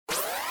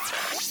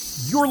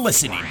You're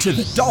listening to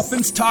the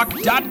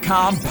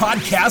DolphinsTalk.com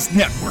podcast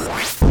network.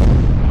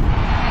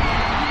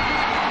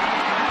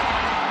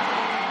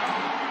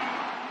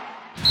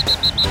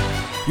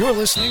 You're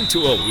listening to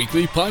a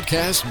weekly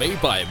podcast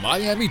made by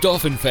Miami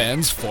Dolphin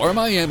fans for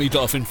Miami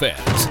Dolphin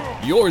fans.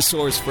 Your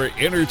source for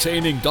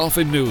entertaining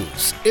Dolphin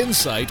news,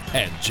 insight,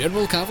 and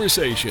general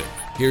conversation.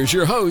 Here's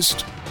your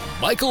host,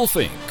 Michael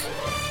Fink.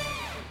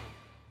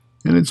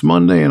 And it's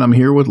Monday, and I'm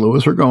here with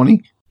Louis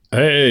Rigoni.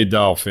 Hey,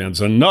 Dolphins,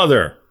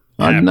 another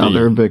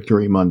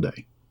Victory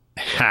Monday.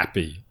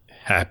 Happy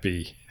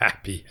Monday.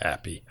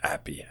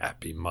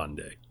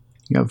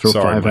 You got to throw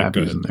five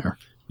happies in there.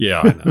 Yeah,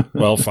 I know.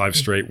 Well, 5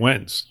 straight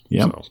wins.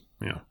 Yep.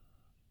 So,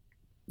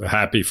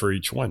 happy for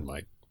each one,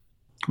 Mike.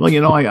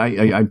 Well,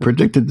 I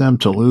predicted them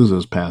to lose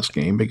this past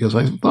game because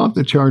I thought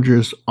the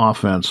Chargers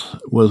offense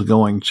was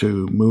going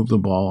to move the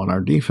ball on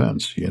our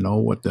defense. You know,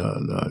 with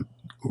the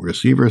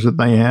receivers that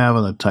they have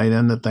and the tight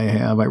end that they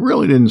have. I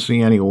really didn't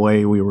see any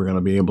way we were going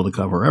to be able to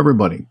cover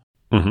everybody.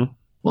 Mm-hmm.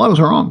 Well, I was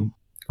wrong.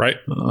 Right.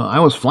 I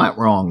was flat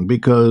wrong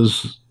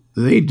because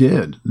they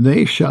did.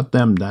 They shut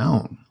them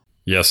down.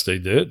 Yes, they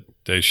did.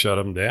 They shut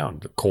them down.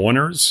 The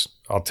corners,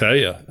 I'll tell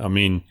you. I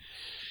mean,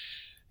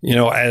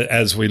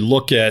 as we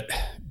look at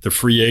the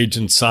free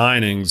agent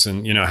signings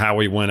and, how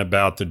we went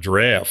about the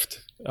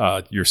draft,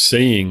 you're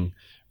seeing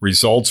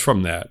results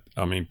from that.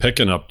 I mean,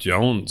 picking up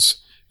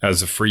Jones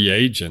as a free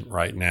agent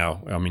right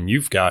now. I mean,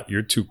 you've got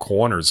your 2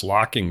 corners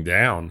locking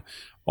down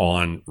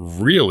on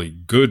really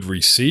good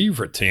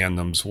receiver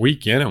tandems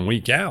week in and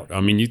week out.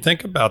 I mean, you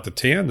think about the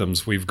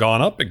tandems we've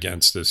gone up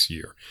against this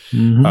year.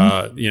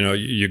 Mm-hmm.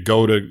 You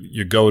go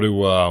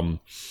to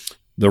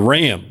the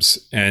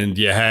Rams and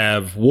you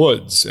have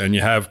Woods and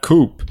you have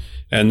Coop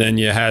and then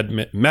you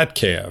had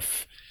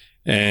Metcalf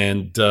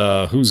and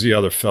who's the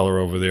other fella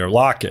over there?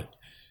 Lockett.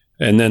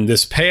 And then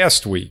this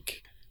past week.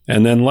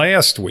 And then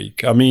last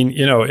week, I mean,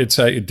 it's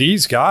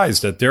these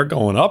guys that they're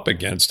going up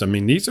against. I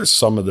mean, these are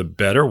some of the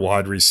better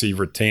wide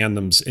receiver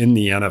tandems in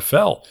the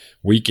NFL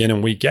week in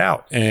and week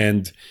out.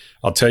 And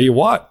I'll tell you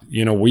what,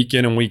 week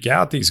in and week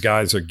out, these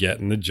guys are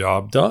getting the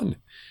job done.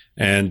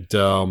 And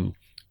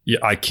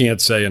I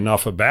can't say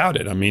enough about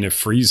it. I mean, it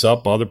frees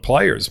up other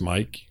players,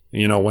 Mike.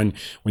 When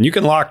you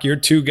can lock your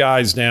 2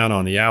 guys down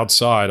on the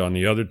outside on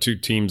the other 2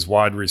 teams'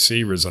 wide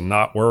receivers and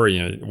not worry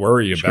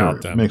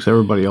about them. It makes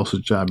everybody else's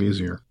job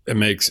easier. It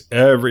makes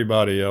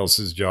everybody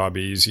else's job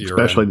easier.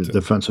 Especially the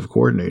defensive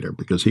coordinator,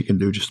 because he can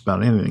do just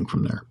about anything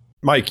from there.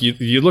 Mike,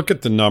 you look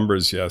at the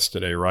numbers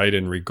yesterday, right,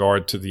 in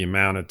regard to the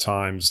amount of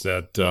times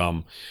that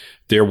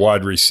their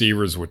wide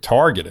receivers were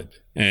targeted.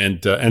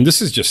 And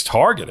this is just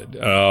targeted.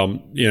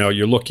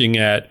 You're looking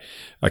at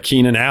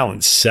Keenan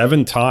Allen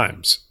 7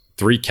 times.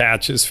 3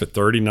 catches for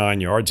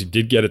 39 yards. He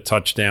did get a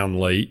touchdown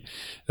late.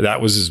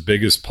 That was his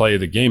biggest play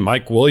of the game.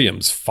 Mike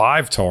Williams,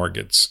 5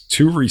 targets,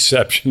 2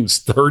 receptions,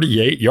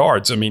 38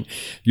 yards. I mean,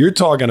 you're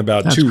talking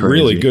about That's 2 crazy.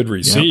 Really good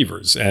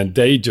receivers, yep. And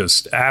they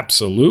just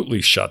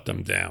absolutely shut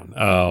them down.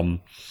 I'll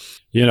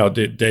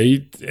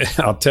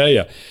tell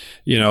you,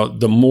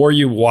 the more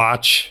you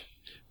watch,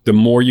 the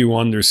more you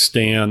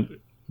understand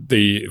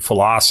the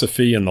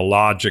philosophy and the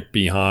logic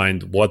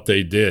behind what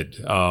they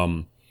did.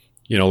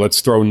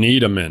 Let's throw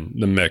Needham in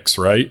the mix,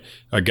 right?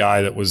 A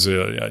guy that was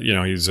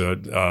he's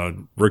a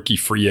rookie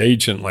free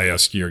agent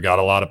last year, got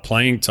a lot of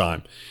playing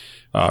time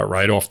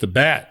right off the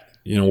bat.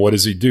 What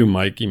does he do,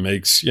 Mike? He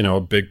makes, a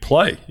big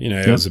play. He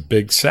has a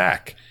big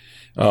sack.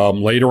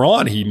 Later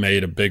on, he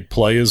made a big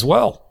play as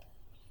well.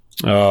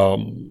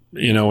 In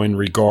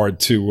regard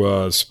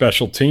to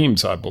special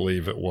teams, I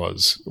believe it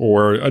was.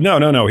 Or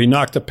no. He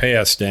knocked a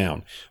pass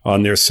down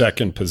on their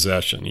second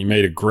possession. He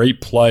made a great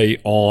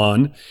play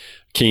on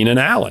Keenan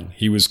Allen.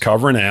 He was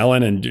covering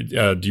Allen, and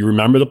do you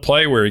remember the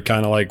play where he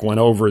kind of like went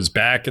over his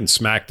back and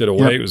smacked it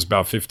away? Yep. It was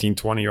about 15,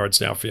 20 yards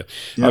downfield.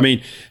 Yep. I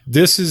mean,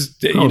 this is,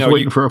 I was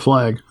waiting for a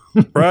flag.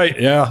 Right,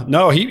 yeah.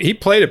 No, he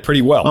played it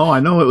pretty well. Oh, I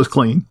know it was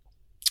clean.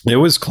 It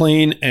was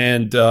clean,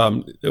 and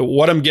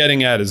what I'm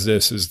getting at is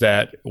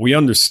that we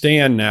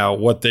understand now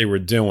what they were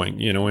doing,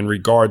 in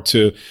regard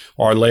to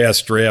our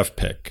last draft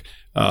pick.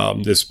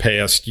 This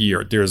past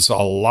year, there's a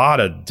lot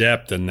of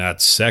depth in that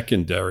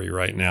secondary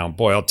right now.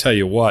 Boy, I'll tell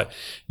you what,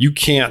 you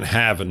can't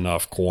have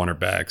enough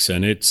cornerbacks,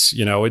 and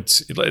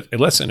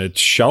it's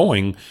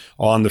showing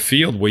on the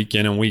field week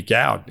in and week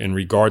out in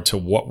regard to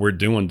what we're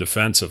doing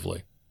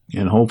defensively.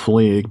 And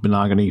hopefully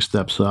Benogany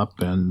steps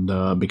up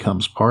and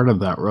becomes part of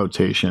that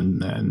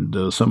rotation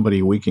and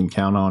somebody we can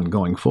count on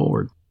going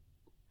forward.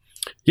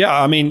 Yeah,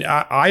 I mean,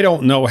 I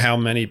don't know how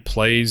many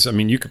plays. I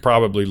mean, you could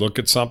probably look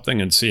at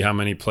something and see how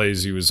many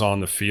plays he was on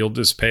the field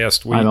this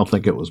past week. I don't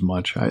think it was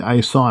much.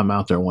 I saw him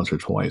out there once or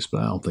twice,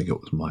 but I don't think it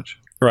was much.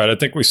 Right. I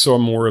think we saw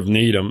more of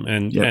Needham.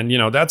 And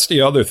that's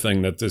the other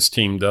thing that this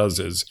team does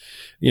is,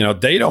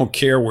 they don't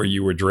care where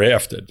you were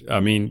drafted.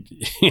 I mean,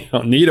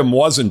 Needham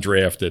wasn't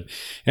drafted,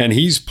 and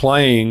he's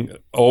playing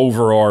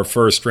over our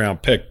first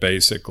round pick,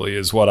 basically,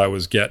 is what I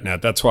was getting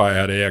at. That's why I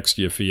had asked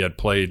you if he had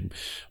played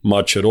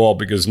much at all,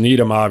 because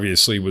Needham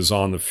obviously was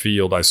on the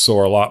field. I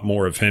saw a lot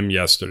more of him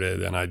yesterday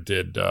than I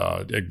did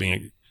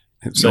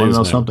You want to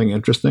know something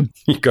interesting?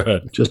 Go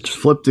ahead. Just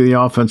flip to the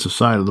offensive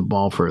side of the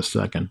ball for a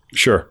second.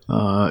 Sure.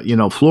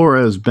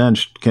 Flores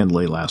benched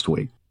Kindley last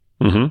week.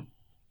 Mm-hmm.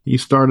 He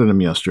started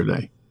him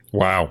yesterday.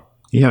 Wow.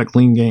 He had a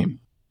clean game.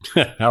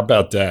 How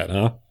about that,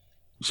 huh?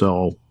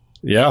 So,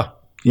 yeah.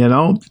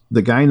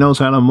 The guy knows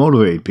how to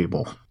motivate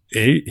people.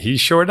 He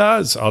sure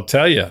does. I'll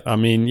tell you. I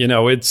mean,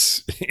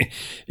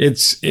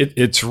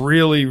 it's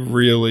really,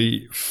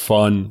 really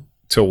fun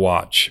to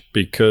watch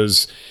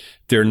because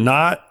they're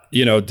not,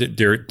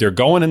 they're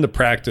going into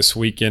practice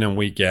week in and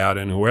week out,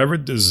 and whoever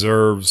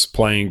deserves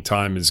playing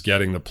time is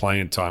getting the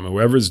playing time.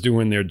 Whoever's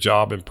doing their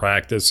job in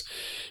practice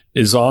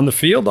is on the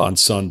field on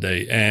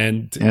Sunday.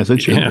 And as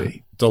it should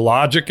be. The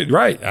logic,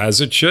 right, as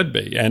it should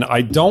be. And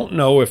I don't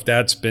know if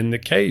that's been the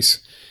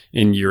case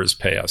in years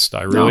past.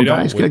 I really don't.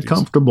 Guys get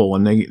comfortable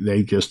and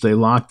they just stay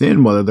locked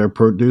in, whether they're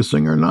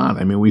producing or not.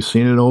 I mean, we've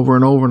seen it over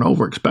and over and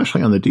over,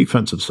 especially on the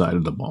defensive side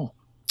of the ball.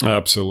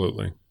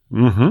 Absolutely.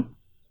 Mm-hmm.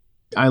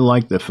 I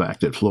like the fact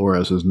that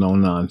Flores is no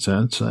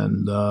nonsense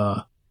and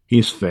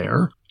he's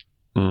fair.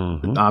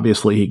 Mm-hmm.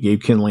 Obviously, he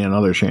gave Kindley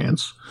another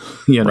chance,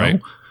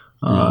 Right.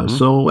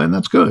 And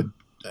that's good.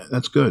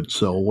 That's good.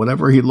 So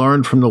whatever he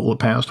learned from the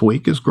past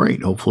week is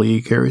great. Hopefully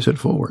he carries it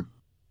forward.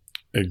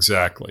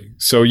 Exactly.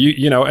 So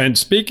and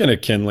speaking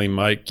of Kindley,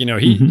 Mike,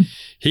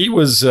 he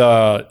was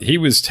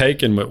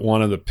taken with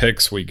one of the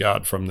picks we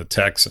got from the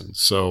Texans.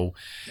 So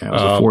it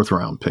was a fourth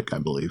round pick, I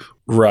believe.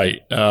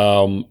 Right.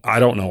 I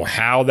don't know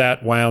how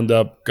that wound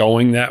up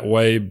going that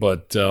way,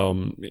 but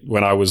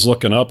when I was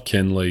looking up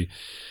Kindley,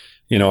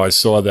 I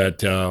saw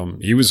that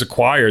he was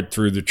acquired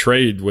through the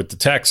trade with the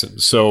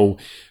Texans. So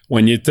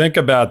when you think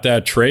about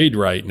that trade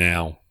right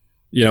now,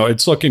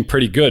 it's looking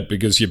pretty good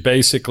because you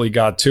basically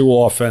got two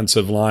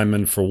offensive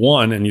linemen for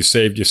one, and you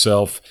saved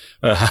yourself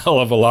a hell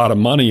of a lot of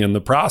money in the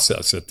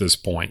process at this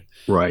point.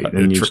 Right.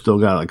 And you've still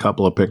got a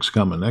couple of picks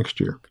coming next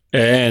year.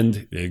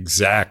 And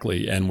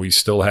exactly. And we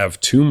still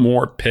have two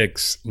more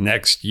picks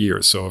next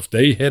year. So if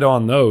they hit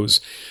on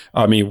those,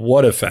 I mean,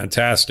 what a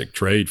fantastic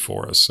trade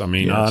for us. I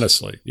mean,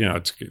 honestly,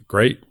 it's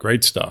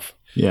great stuff.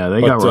 Yeah,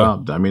 they got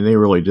robbed. I mean, they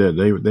really did.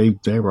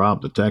 They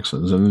robbed the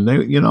Texans, and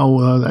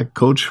that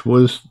coach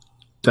was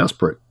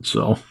desperate.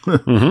 So,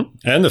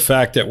 And the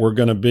fact that we're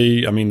going to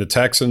be, the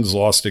Texans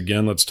lost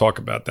again. Let's talk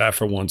about that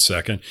for 1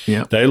 second.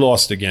 Yeah. They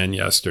lost again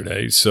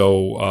yesterday.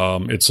 So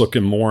it's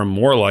looking more and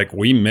more like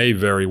we may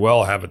very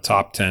well have a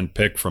top 10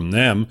 pick from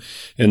them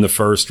in the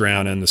first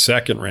round and the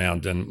second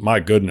round. And my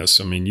goodness,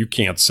 you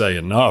can't say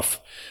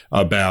enough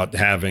about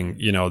having,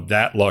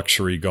 that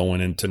luxury going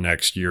into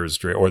next year's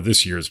draft or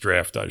this year's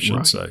draft, I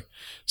should say.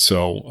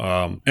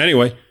 So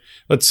anyway,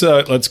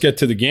 let's get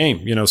to the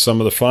game.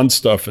 Some of the fun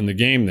stuff in the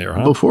game there,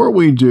 huh? Before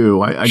we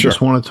do, I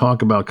just want to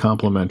talk about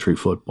complimentary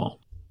football.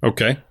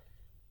 Okay.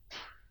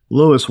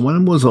 Lewis,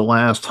 when was the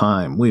last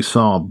time we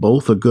saw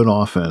both a good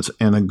offense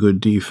and a good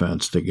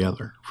defense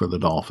together for the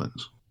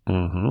Dolphins?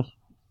 Mm-hmm.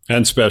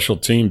 And special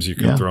teams you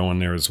can throw in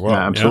there as well.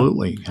 Yeah,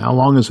 absolutely. Yeah. How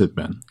long has it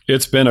been?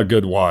 It's been a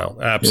good while.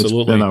 Absolutely.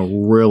 It's been a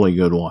really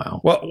good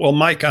while. Well,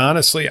 Mike,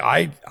 honestly,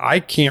 I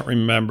can't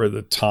remember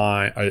a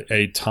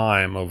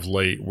time of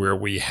late where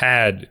we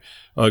had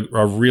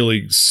a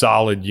really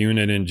solid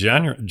unit in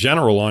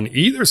general on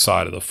either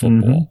side of the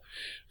football.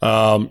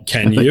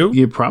 Can you?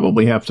 You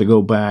probably have to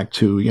go back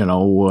to,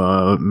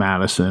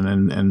 Madison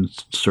and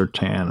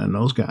Surtain and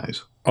those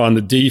guys. On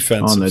the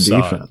defensive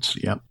side. Defense,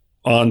 yep.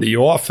 On the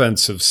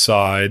offensive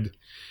side,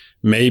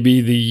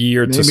 maybe the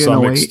year to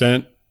some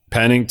extent,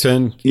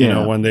 Pennington,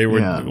 when they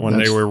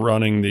were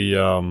running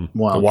the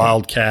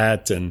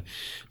Wildcat, and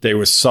they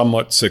were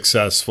somewhat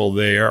successful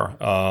there.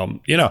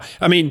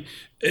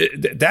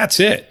 That's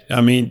it.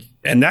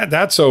 And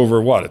that's over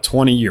what, a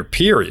 20-year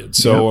period.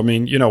 So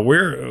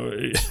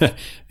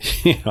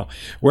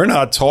we're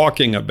not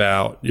talking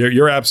about.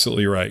 You're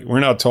absolutely right. We're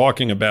not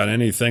talking about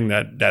anything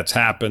that's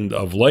happened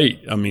of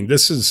late.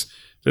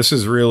 This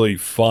is really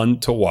fun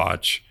to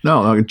watch.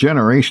 No, a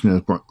generation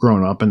has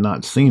grown up and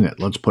not seen it.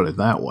 Let's put it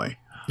that way.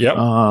 Yep.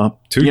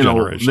 Two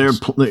generations.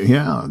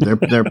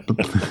 They're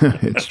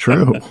it's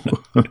true.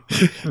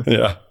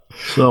 Yeah.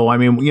 So,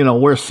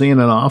 we're seeing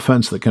an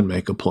offense that can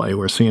make a play.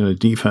 We're seeing a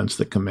defense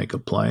that can make a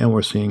play, and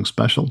we're seeing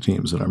special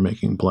teams that are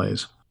making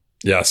plays.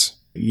 Yes.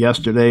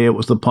 Yesterday, it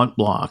was the punt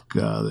block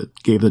that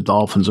gave the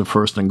Dolphins a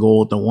 1st and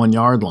goal at the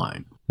 1-yard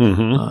line.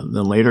 Mm-hmm.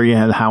 Then later you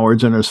had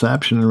Howard's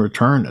interception and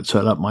return that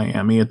set up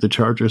Miami at the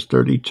Chargers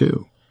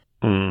 32.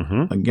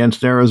 Mm-hmm.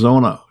 Against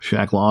Arizona,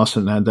 Shaq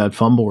Lawson had that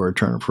fumble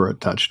return for a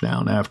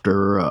touchdown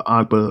after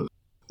Agba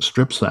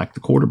strip sacked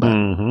the quarterback.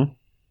 Mm-hmm.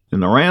 In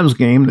the Rams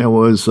game, there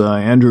was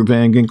Andrew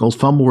Van Ginkel's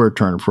fumble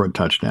return for a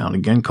touchdown,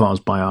 again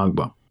caused by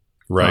Agba.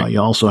 Right. You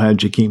also had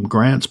Jakeem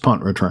Grant's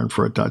punt return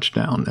for a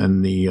touchdown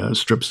and the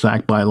strip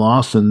sack by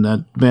Lawson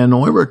that Van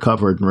Noy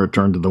recovered and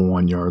returned to the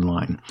 1-yard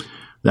line.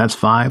 That's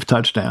 5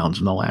 touchdowns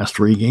in the last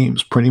 3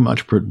 games, pretty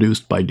much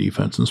produced by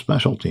defense and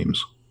special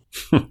teams.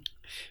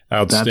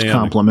 Outstanding. That's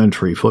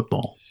complimentary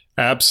football.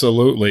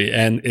 Absolutely.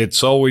 And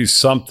it's always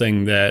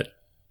something that,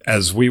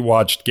 as we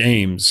watched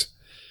games,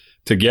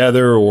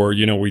 together, or,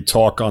 you know, we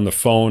talk on the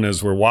phone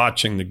as we're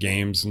watching the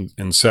games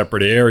in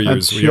separate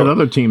areas. That's what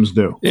other teams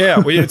do. Yeah,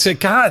 we'd say,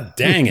 God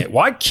dang it,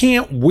 why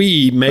can't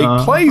we make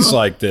plays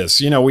like this?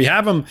 You know, we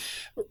have them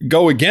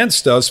go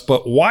against us,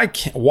 but why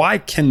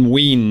can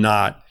we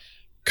not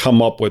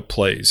come up with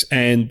plays?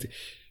 And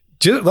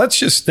let's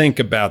just think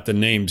about the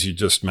names you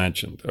just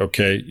mentioned,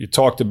 okay? You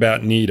talked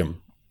about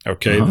Needham,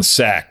 okay, the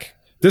sack.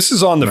 This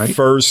is on the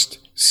first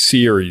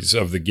series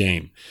of the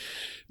game.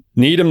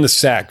 Needham, the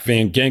sack,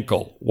 Van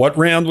Ginkel. What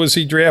round was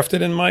he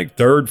drafted in, Mike?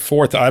 Third,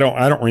 fourth? I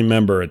don't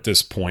remember at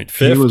this point.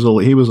 Fifth?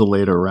 He was a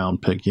later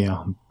round pick,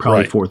 yeah.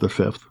 Probably fourth or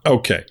fifth.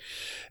 Okay.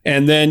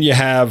 And then you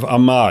have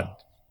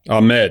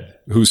Ahmed,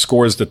 who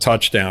scores the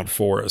touchdown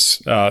for us.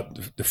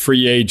 The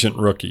free agent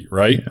rookie,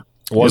 right? Yeah.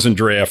 Wasn't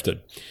drafted.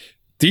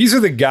 These are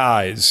the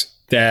guys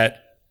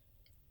that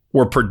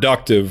were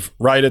productive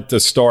right at the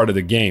start of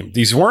the game.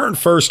 These weren't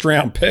first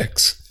round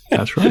picks.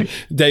 That's right.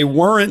 They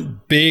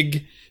weren't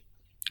big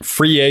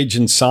free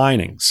agent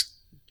signings.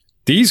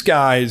 These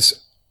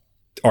guys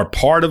are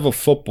part of a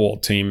football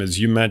team, as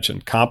you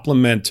mentioned,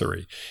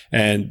 complementary.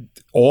 And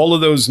all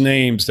of those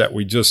names that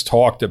we just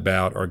talked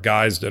about are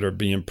guys that are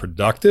being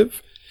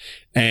productive.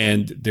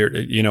 And they're,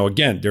 you know,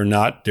 again, they're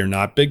not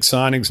big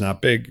signings, not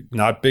big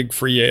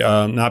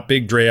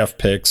draft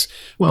picks.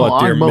 Well,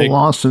 Agbo,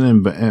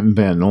 Lawson, and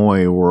Van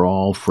Noy were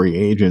all free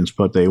agents,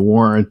 but they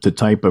weren't the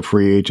type of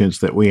free agents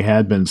that we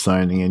had been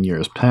signing in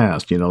years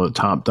past. You know, the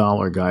top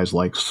dollar guys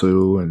like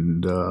Sue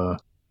and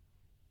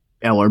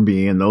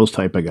Ellerby and those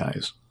type of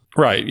guys.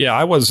 Right. Yeah,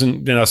 I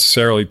wasn't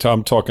necessarily.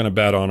 I'm talking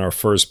about on our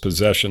first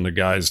possession, the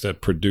guys that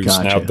produce.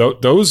 Gotcha. Now,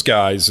 those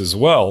guys as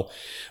well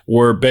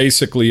were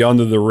basically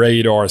under the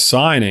radar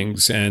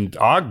signings, and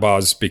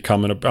Agba's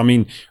becoming I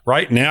mean,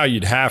 right now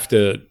you'd have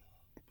to,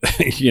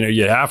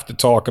 you'd have to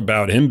talk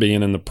about him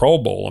being in the Pro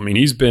Bowl. I mean,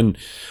 he's been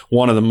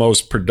one of the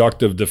most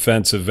productive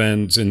defensive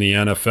ends in the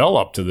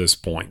NFL up to this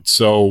point.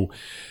 So,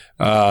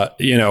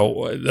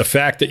 the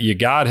fact that you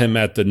got him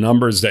at the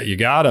numbers that you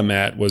got him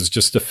at was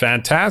just a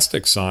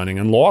fantastic signing,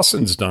 and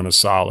Lawson's done a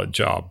solid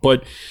job.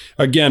 But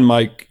again,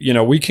 Mike,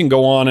 we can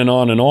go on and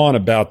on and on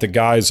about the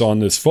guys on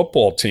this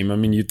football team. I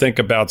mean, you think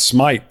about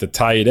Smythe, the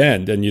tight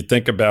end, and you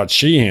think about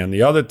Sheehan,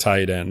 the other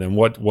tight end, and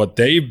what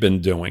they've been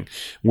doing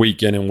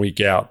week in and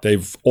week out.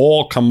 They've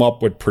all come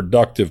up with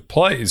productive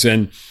plays,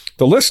 and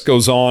the list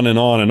goes on and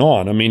on and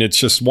on. I mean, it's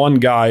just one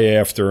guy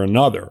after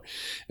another.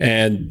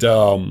 And,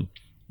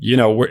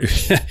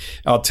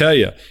 I'll tell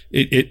you,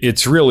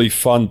 it's really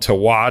fun to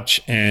watch,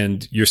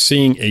 and you're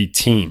seeing a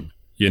team.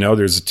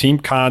 There's a team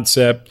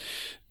concept,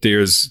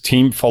 there's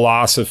team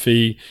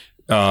philosophy.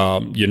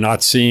 You're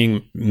not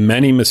seeing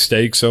many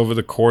mistakes over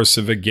the course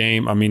of a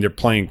game. I mean, they're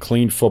playing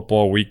clean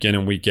football week in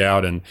and week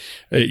out, and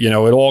it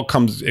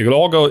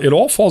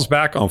all falls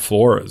back on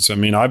Flores. I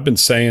mean, I've been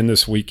saying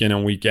this week in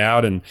and week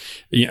out, and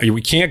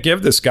we can't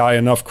give this guy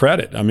enough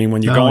credit. I mean,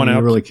 when you're going out,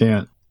 you really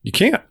can't. You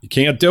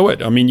can't do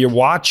it. I mean, you're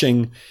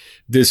watching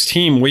this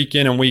team week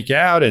in and week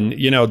out, and,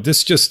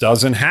 this just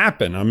doesn't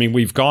happen. I mean,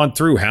 we've gone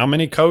through how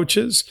many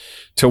coaches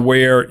to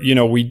where,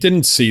 we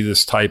didn't see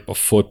this type of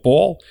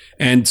football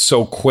and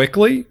so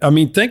quickly. I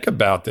mean, think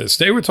about this.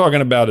 They were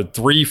talking about a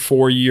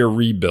 3-4 year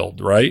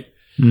rebuild, right?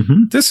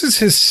 Mm-hmm. This is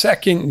his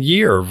second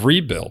year of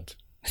rebuild.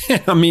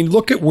 I mean,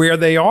 look at where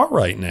they are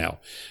right now.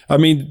 I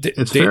mean,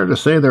 it's fair to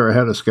say they're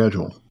ahead of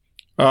schedule.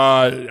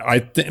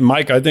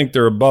 Mike, I think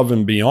they're above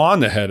and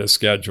beyond ahead of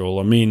schedule.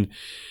 I mean,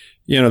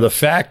 the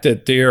fact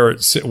that they're,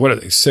 what are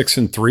they,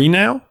 6-3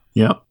 now?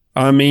 Yep.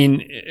 I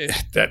mean,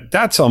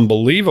 that's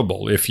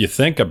unbelievable if you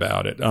think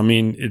about it. I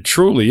mean, it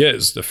truly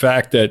is. The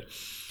fact that,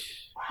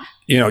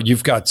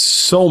 you've got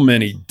so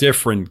many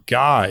different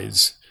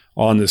guys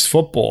on this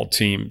football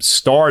team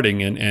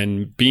starting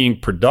and being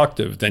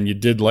productive than you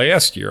did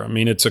last year. I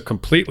mean, it's a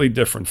completely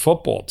different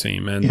football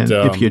team. And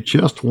if you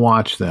just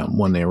watch them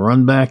when they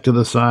run back to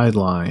the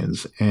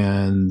sidelines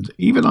and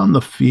even on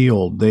the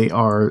field, they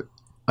are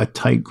a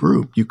tight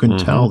group. You can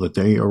tell that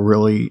they are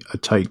really a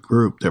tight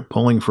group. They're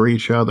pulling for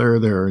each other.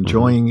 They're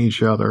enjoying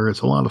each other.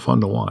 It's a lot of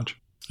fun to watch.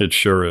 It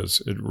sure is.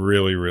 It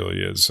really,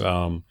 really is.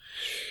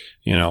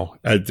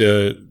 At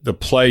the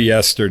play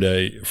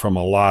yesterday from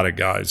a lot of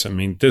guys. I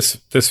mean, this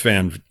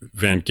Van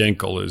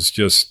Ginkel is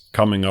just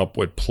coming up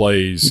with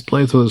plays. He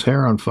plays with his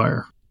hair on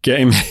fire.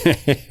 Game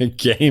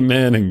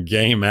in and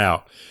game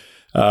out.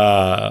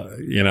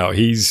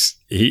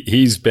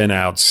 He's been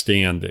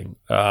outstanding.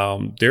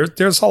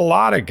 There's a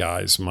lot of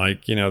guys,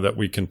 Mike, that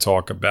we can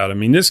talk about. I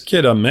mean, this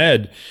kid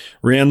Ahmed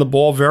ran the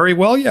ball very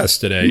well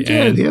yesterday. He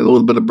did. He had a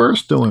little bit of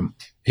burst to him.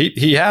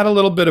 He had a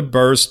little bit of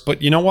burst,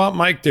 but you know what,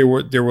 Mike? There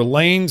were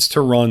lanes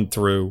to run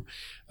through.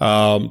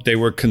 They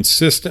were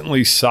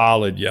consistently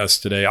solid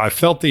yesterday. I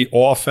felt the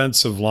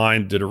offensive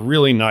line did a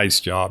really nice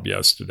job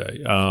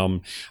yesterday.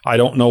 I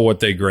don't know what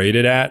they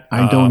graded at.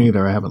 I don't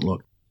either. I haven't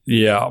looked.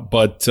 Yeah,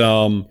 but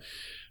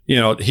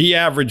he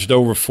averaged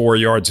over 4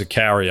 yards a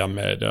carry,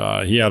 Ahmed.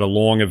 He had a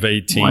long of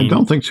 18. Well, I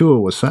don't think Tua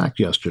was sacked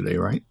yesterday,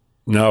 right?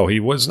 No, he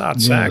was not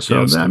sacked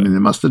yesterday. They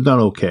must have done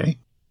okay.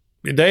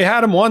 They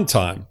had him one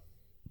time.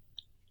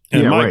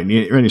 And right.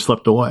 And he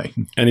slipped away.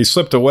 And he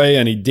slipped away,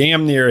 and he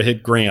damn near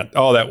hit Grant.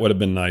 Oh, that would have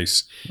been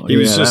nice.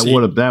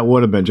 That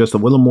would have been just a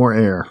little more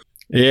air.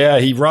 Yeah,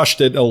 he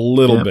rushed it a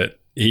little bit.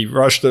 He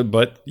rushed it,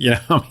 but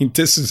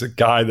this is a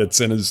guy that's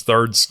in his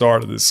third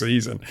start of the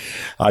season.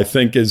 I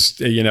think as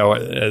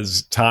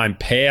time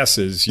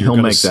passes, he'll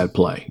make that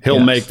play. He'll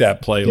make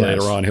that play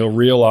later on. He'll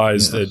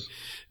realize that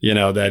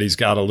that he's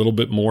got a little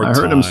bit more time. I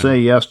heard him say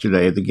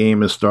yesterday the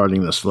game is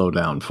starting to slow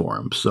down for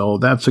him, so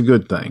that's a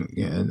good thing.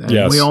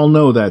 And we all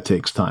know that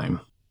takes time.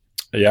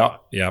 Yeah,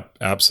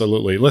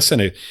 absolutely. Listen,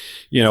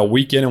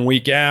 week in and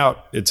week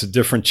out, it's a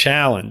different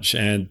challenge,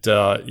 and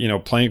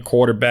playing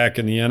quarterback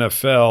in the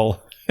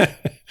NFL.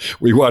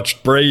 We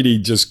watched Brady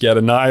just get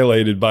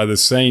annihilated by the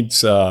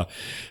Saints a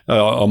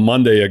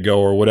Monday ago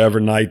or whatever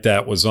night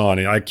that was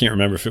on. I can't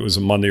remember if it was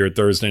a Monday or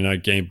Thursday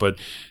night game, but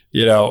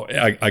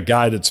a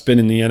guy that's been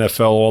in the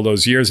NFL all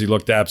those years, he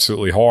looked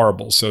absolutely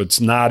horrible. So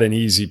it's not an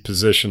easy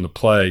position to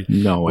play.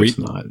 No, it's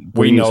not.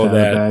 We know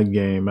that. A bad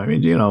game. I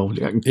mean,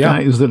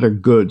 guys that are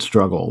good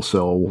struggle.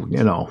 So,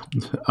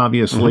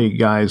 obviously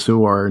guys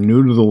who are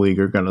new to the league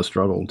are going to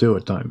struggle too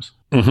at times.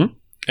 Mm-hmm.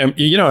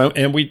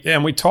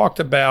 And we talked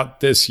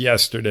about this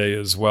yesterday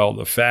as well.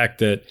 The fact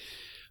that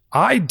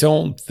I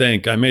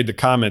made the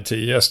comment to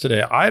you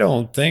yesterday, I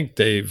don't think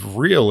they've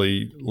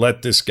really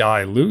let this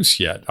guy loose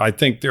yet. I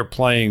think they're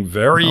playing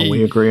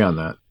we agree on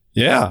that.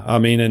 Yeah. I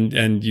mean,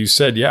 and you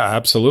said, yeah,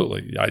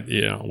 absolutely.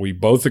 We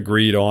both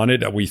agreed on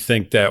it. We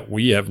think that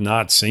we have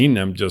not seen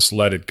them just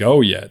let it go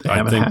yet. They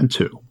haven't had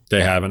to.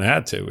 They haven't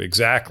had to.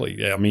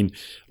 Exactly. I mean,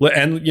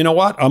 and you know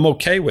what? I'm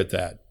okay with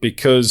that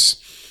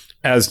because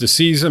as the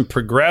season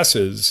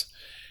progresses,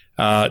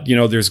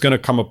 there's going to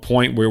come a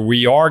point where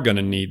we are going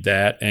to need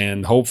that.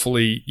 And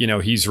hopefully,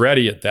 he's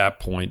ready at that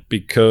point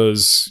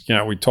because,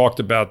 we talked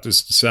about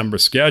this December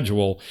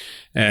schedule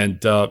and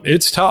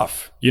it's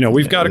tough.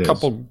 We've got a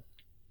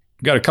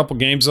couple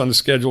games on the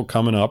schedule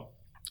coming up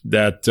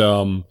that,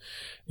 are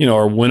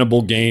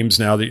winnable games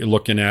now that you're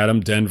looking at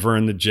them, Denver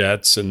and the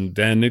Jets. And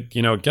then it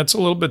gets a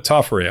little bit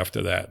tougher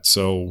after that.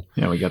 So,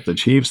 we got the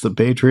Chiefs, the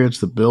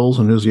Patriots, the Bills,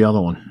 and who's the other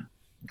one?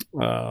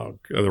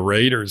 The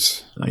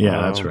Raiders.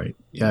 That's right.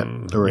 Yeah,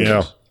 the Raiders.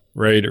 Yeah,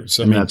 Raiders.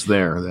 That's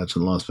That's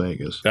in Las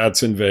Vegas.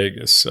 That's in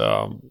Vegas.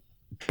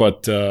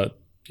 But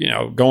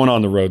going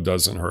on the road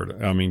doesn't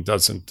hurt. I mean,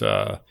 doesn't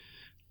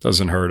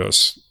hurt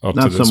us up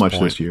Not to this so much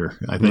point. this year.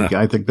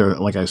 I think they're,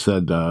 like I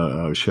said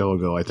a show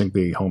ago, I think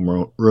the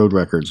home road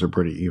records are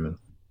pretty even.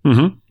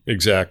 Mm-hmm.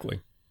 Exactly.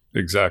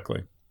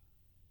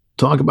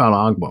 Talk about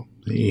Ogba.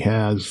 He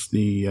has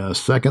the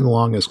second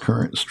longest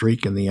current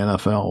streak in the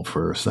NFL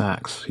for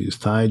sacks. He's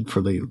tied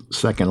for the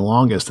second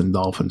longest in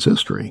Dolphins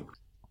history.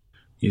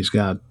 He's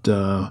got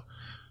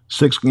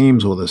 6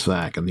 games with a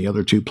sack, and the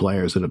other 2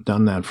 players that have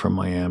done that from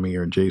Miami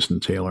are Jason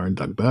Taylor and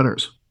Doug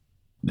Betters.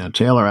 Now,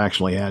 Taylor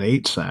actually had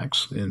 8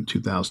 sacks in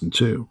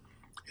 2002,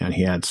 and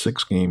he had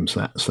 6-game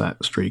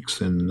sack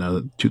streaks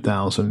in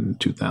 2000 and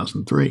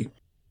 2003.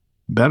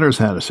 Betters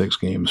had a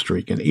 6-game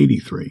streak in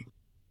 83.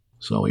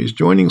 So he's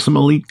joining some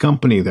elite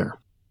company there.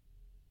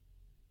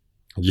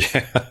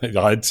 Yeah,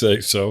 I'd say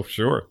so.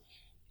 Sure.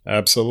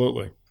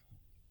 Absolutely.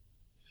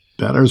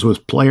 Betters was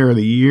player of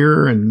the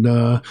year,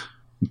 and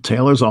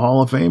Taylor's a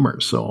Hall of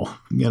Famer. So,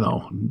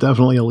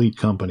 definitely elite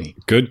company.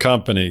 Good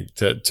company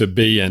to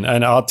be in.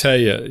 And I'll tell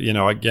you,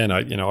 again,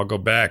 I'll go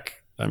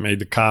back. I made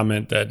the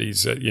comment that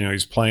he's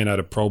playing at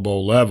a Pro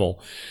Bowl level.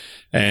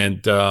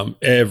 And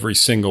every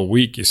single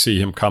week you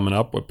see him coming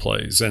up with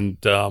plays. And,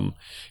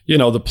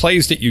 the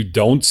plays that you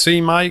don't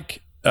see,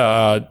 Mike,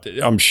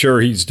 I'm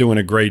sure he's doing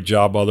a great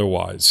job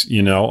otherwise.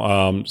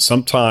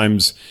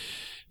 Sometimes,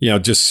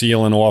 just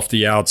sealing off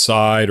the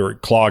outside or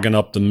clogging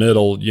up the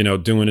middle,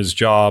 doing his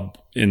job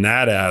in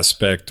that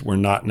aspect, we're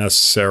not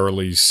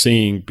necessarily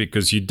seeing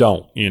because you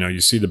don't.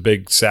 You see the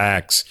big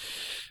sacks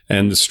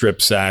and the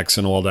strip sacks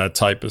and all that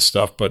type of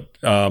stuff. But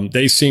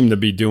they seem to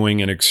be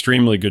doing an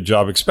extremely good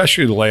job,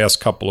 especially the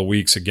last couple of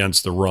weeks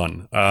against the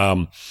run.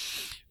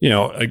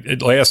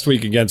 Last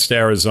week against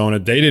Arizona,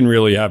 they didn't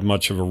really have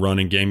much of a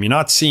running game. You're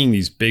not seeing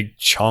these big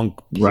chunk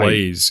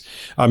plays.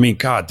 Right. I mean,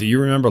 God, do you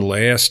remember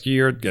last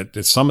year,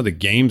 some of the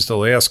games the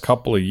last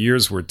couple of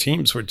years where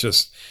teams were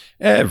just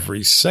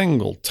every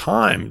single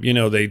time,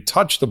 they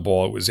touched the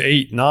ball, it was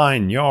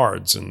 8-9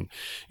 yards. And,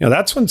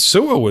 that's when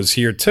Sua was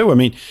here too. I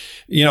mean,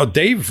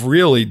 they've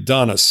really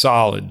done a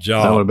solid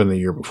job. That would have been the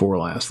year before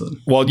last then.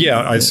 Well,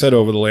 yeah, I said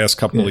over the last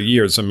couple of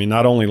years. I mean,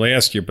 not only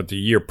last year, but the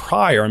year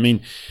prior. I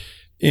mean,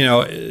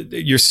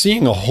 you're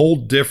seeing a whole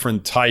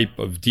different type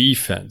of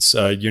defense.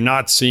 You're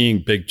not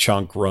seeing big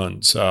chunk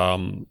runs.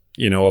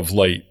 Of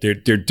late. They're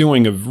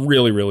doing a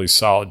really, really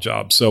solid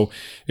job. So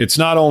it's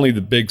not only the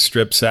big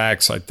strip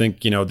sacks. I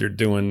think, they're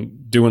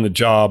doing the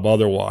job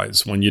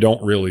otherwise when you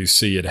don't really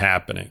see it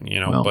happening,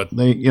 but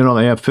they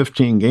have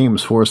 15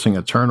 games forcing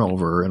a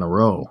turnover in a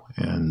row.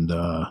 And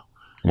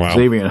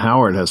Xavier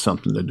Howard has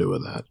something to do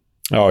with that.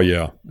 Oh,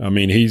 yeah. I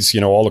mean, he's,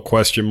 all the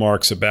question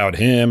marks about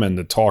him and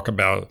the talk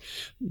about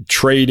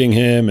trading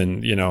him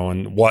and,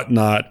 and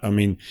whatnot. I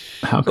mean,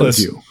 how could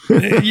you?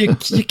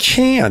 you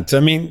can't. I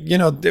mean,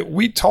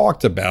 we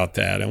talked about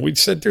that and we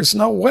said there's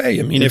no way.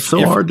 I mean, it's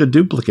so hard to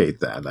duplicate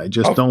that. I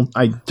just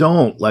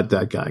don't let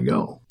that guy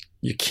go.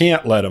 You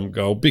can't let him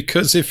go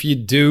because if you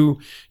do,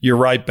 you're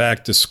right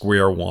back to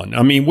square one.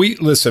 I mean,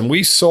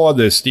 we saw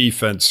this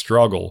defense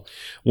struggle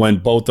when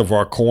both of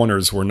our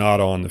corners were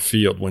not on the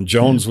field. When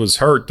Jones was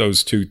hurt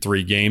those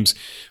 2-3 games,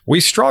 we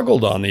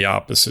struggled on the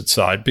opposite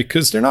side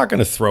because they're not going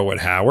to throw at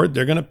Howard.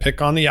 They're going to pick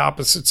on the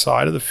opposite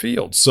side of the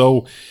field.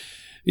 So,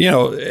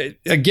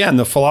 again,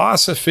 the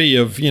philosophy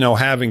of,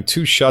 having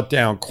 2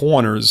 shutdown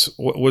corners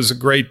was a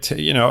great,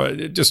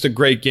 just a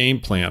great game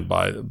plan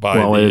by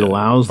it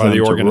allows them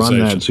to run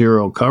that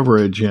zero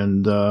coverage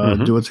and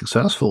do it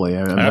successfully.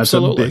 And that's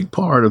a big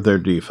part of their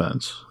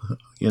defense.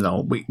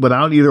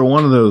 Without either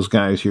one of those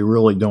guys, you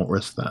really don't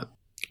risk that.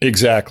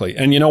 Exactly.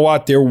 And you know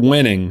what? They're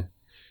winning.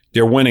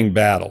 They're winning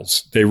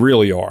battles. They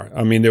really are.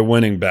 I mean, they're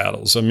winning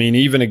battles. I mean,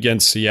 even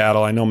against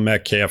Seattle, I know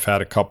Metcalf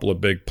had a couple of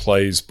big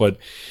plays, but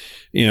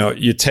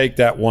you take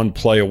that one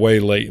play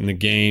away late in the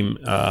game.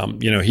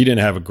 He didn't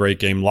have a great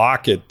game.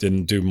 Lockett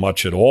didn't do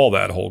much at all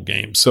that whole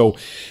game. So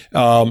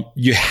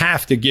you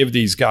have to give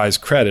these guys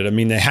credit. I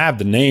mean, they have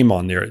the name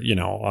on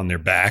their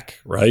back,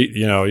 right?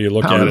 You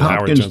look at it. How did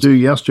Hopkins do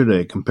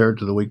yesterday compared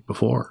to the week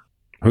before?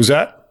 Who's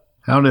that?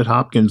 How did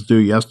Hopkins do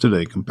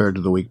yesterday compared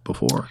to the week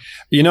before?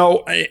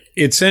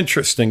 It's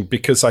interesting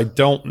because I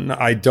don't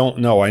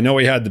know. I know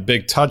he had the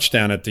big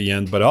touchdown at the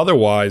end, but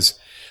otherwise,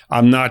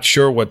 I'm not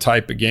sure what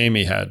type of game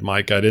he had,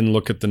 Mike. I didn't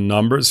look at the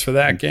numbers for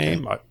that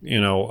game, but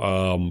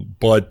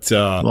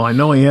well, I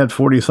know he had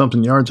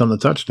 40-something yards on the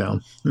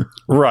touchdown.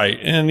 Right.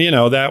 And,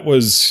 that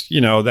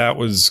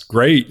was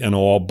great and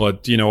all,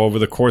 but, over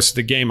the course of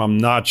the game, I'm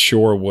not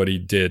sure what he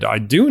did. I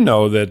do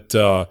know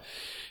that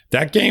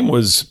that game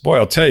was, boy,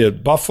 I'll tell you,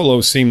 Buffalo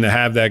seemed to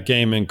have that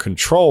game in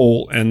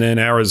control, and then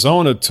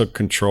Arizona took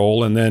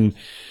control, and then,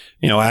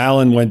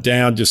 Allen went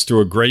down, just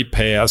threw a great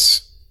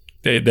pass.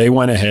 They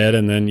went ahead,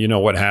 and then you know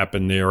what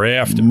happened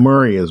thereafter.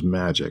 Murray is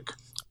magic.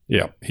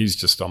 Yeah, he's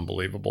just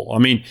unbelievable. I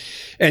mean,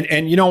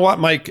 and you know what,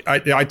 Mike?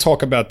 I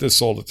talk about this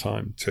all the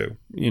time too.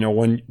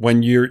 When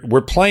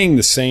we're playing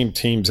the same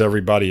teams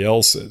everybody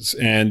else is,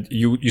 and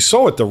you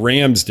saw what the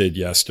Rams did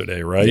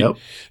yesterday, right? Yep.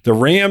 The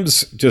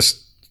Rams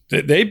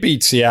they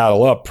beat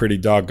Seattle up pretty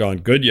doggone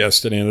good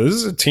yesterday, and this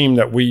is a team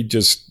that we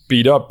just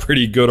beat up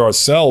pretty good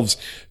ourselves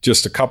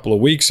just a couple of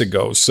weeks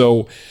ago.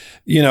 So.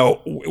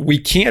 We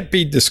can't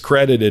be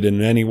discredited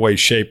in any way,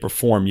 shape, or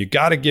form. You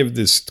got to give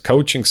this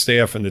coaching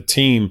staff and the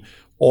team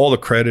all the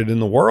credit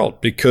in the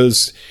world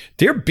because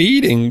they're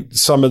beating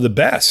some of the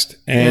best.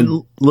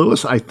 And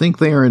Lewis, I think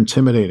they are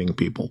intimidating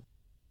people.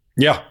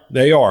 Yeah,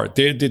 they are.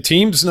 The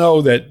teams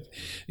know that.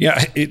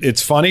 Yeah,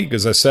 it's funny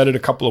because I said it a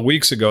couple of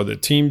weeks ago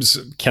that teams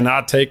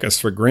cannot take us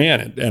for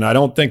granted, and I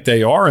don't think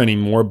they are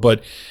anymore.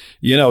 But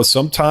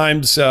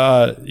sometimes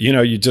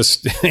you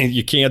just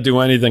you can't do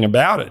anything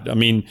about it. I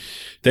mean,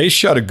 they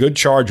shut a good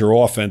Charger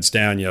offense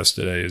down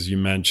yesterday, as you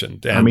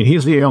mentioned. And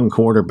he's a young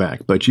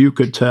quarterback, but you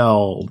could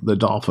tell the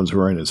Dolphins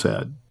were in his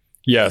head.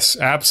 Yes,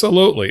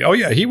 absolutely. Oh,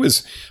 yeah, he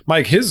was –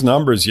 Mike, his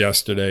numbers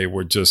yesterday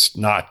were just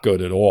not good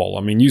at all.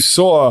 I mean, you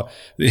saw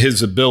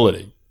his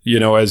ability,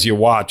 as you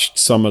watched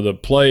some of the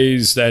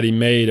plays that he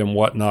made and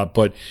whatnot.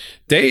 But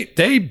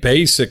they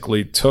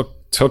basically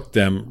took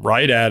them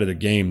right out of the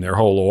game, their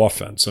whole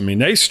offense. I mean,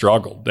 they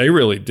struggled. They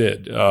really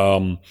did.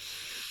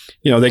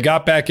 They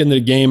got back into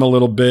the game a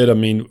little bit. I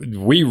mean,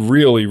 we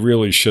really,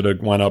 really should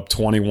have went up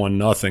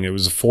 21-0. It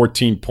was a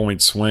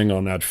 14-point swing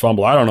on that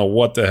fumble. I don't know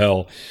what the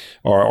hell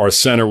our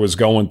center was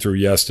going through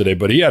yesterday,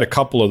 but he had a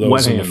couple of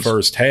those in the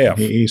first half.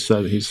 He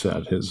said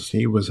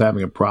he was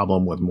having a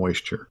problem with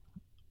moisture.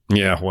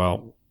 Yeah,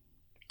 well,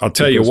 I'll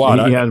tell you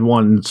what. He had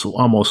one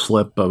almost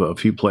slip of a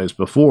few plays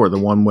before, the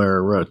one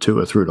where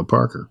Tua threw to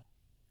Parker.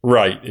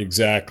 Right,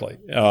 exactly.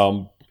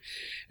 I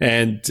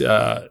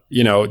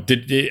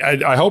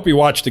hope you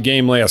watched the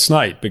game last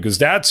night because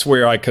that's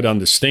where I could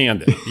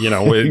understand it,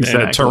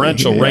 exactly. In a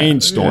torrential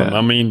rainstorm. Yeah.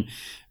 I mean,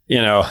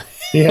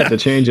 he had to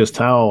change his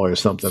towel or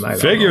something.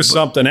 Figure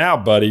something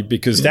out, buddy,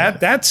 because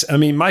that's,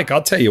 Mike,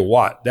 I'll tell you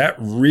what, that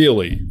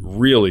really,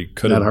 really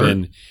could have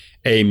been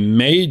a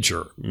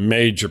major,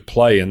 major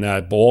play in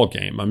that ball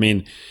game. I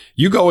mean,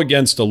 you go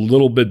against a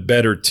little bit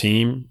better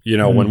team,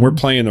 when we're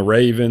playing the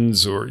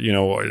Ravens or,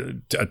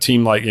 a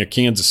team like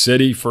Kansas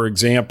City, for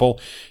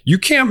example, you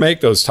can't make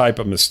those type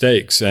of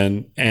mistakes.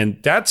 And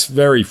that's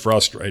very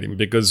frustrating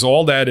because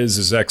all that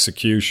is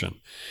execution.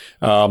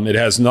 It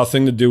has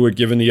nothing to do with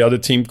giving the other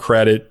team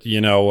credit,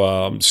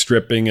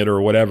 stripping it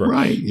or whatever.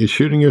 Right. You're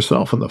shooting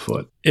yourself in the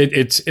foot.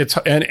 It's at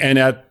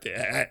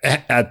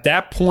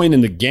that point in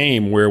the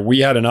game where we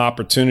had an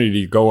opportunity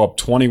to go up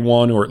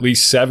 21 or at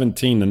least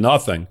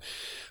 17-0.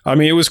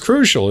 It was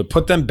crucial. It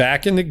put them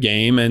back in the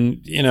game,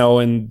 and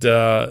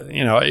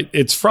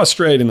it's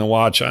frustrating to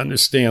watch. I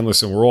understand.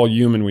 Listen, we're all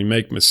human. We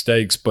make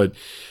mistakes, but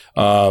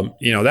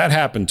That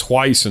happened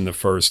twice in the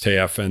first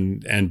half,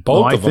 and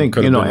both of them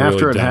could have been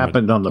after really it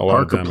happened on the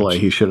Parker play,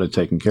 he should have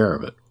taken care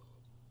of it.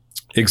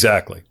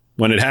 Exactly.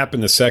 When it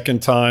happened the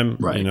second time,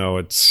 right.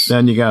 It's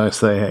then you got to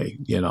say, hey,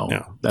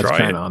 that's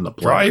kind of on the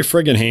play. Dry your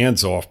friggin'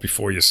 hands off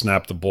before you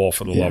snap the ball.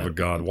 For the love of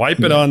God, wipe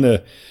it on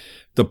the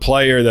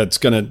player that's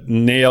going to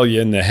nail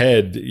you in the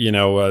head.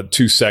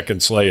 2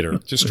 seconds later,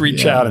 just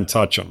reach out and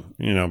touch them.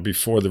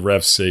 Before the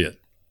refs see it.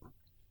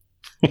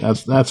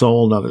 That's a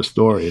whole nother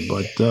story,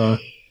 but.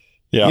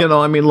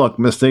 Look,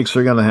 mistakes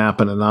are going to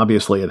happen, and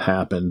obviously it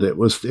happened. It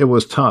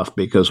was tough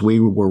because we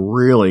were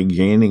really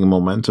gaining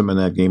momentum in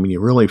that game, and you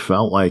really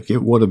felt like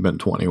it would have been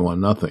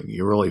 21-0.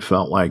 You really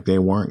felt like they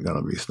weren't going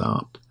to be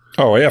stopped.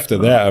 Oh, after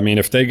that,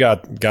 if they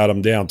got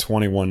them down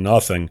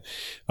 21-0,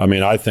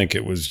 I think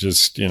it was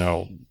just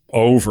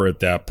over at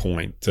that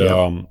point.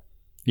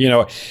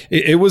 Yeah.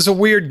 It was a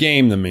weird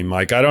game to me,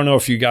 Mike. I don't know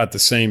if you got the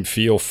same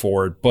feel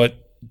for it, but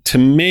to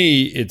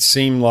me, it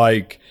seemed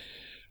like.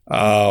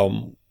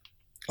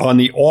 On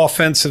the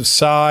offensive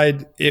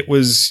side, it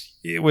was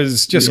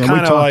just kind of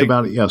like. We talked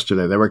about it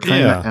yesterday. They were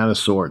kind of out of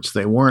sorts.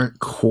 They weren't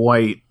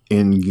quite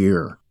in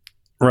gear.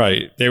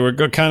 Right. They were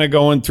kind of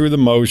going through the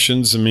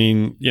motions.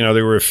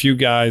 There were a few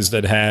guys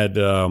that had,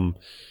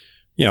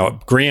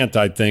 Grant,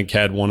 I think,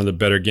 had one of the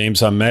better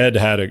games. Ahmed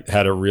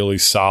had a really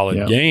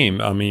solid game.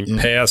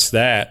 Past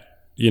that,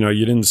 you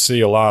didn't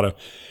see a lot of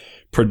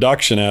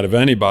production out of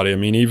anybody.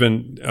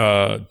 Even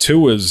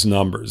Tua's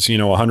numbers,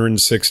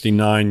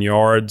 169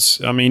 yards.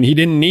 He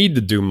didn't need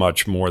to do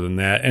much more than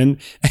that. And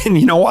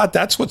you know what?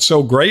 That's what's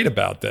so great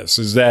about this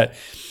is that,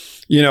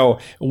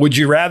 would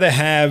you rather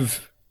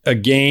have a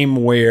game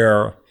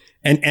where,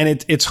 and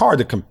it's hard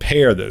to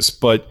compare this,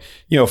 but,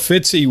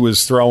 Fitzy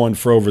was throwing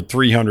for over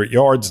 300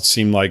 yards, it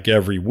seemed like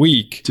every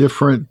week.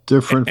 Different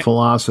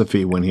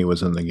philosophy when he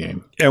was in the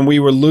game. And we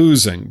were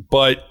losing,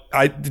 but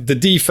the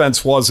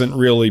defense wasn't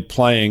really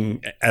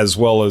playing as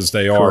well as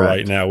they are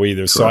right now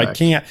either. So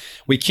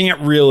we can't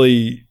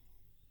really,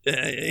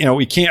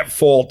 we can't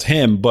fault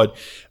him, but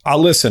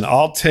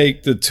I'll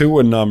take the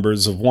Tua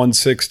numbers of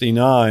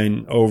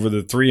 169 over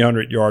the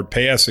 300-yard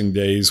passing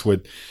days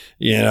with,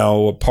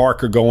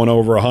 Parker going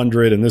over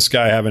 100 and this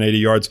guy having 80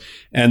 yards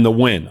and the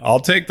win.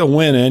 I'll take the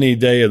win any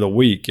day of the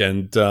week.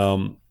 And,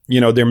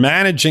 they're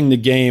managing the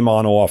game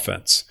on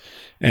offense.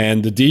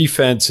 And the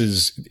defense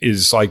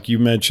is like you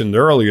mentioned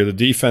earlier, the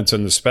defense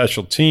and the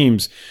special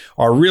teams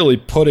are really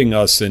putting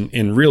us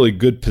in really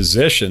good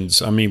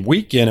positions.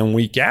 week in and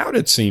week out,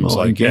 it seems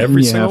like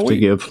every single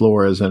week. You have to give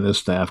Flores and his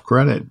staff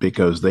credit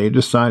because they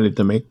decided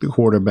to make the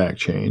quarterback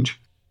change,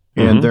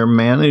 and they're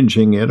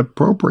managing it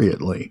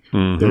appropriately.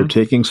 They're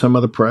taking some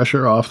of the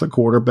pressure off the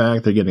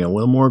quarterback. They're getting a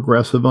little more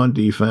aggressive on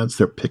defense.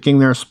 They're picking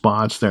their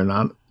spots. They're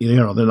not, they're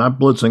not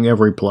blitzing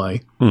every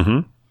play.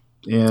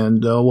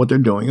 And what they're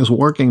doing is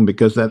working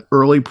because that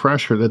early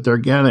pressure that they're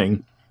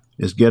getting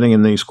is getting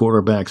in these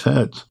quarterbacks'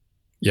 heads.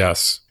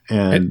 Yes.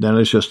 And then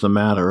it's just a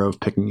matter of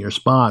picking your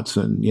spots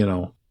and,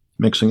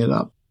 mixing it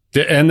up.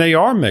 And they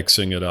are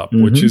mixing it up,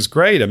 which is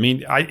great.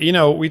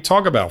 We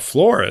talk about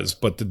Flores,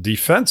 but the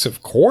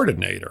defensive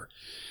coordinator.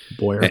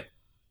 Boyer.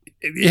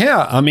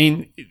 Yeah.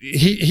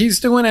 He's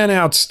doing an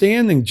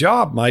outstanding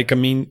job, Mike.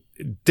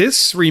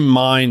 This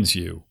reminds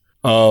you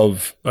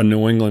of a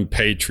New England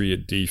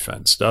Patriot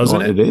defense,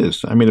 doesn't it? It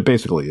is. It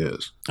basically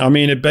is.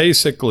 It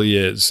basically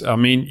is.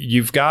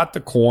 You've got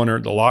the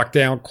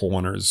lockdown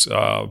corners.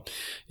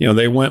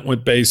 They went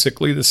with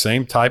basically the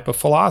same type of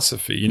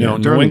philosophy.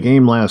 During the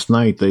game last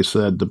night, they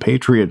said the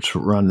Patriots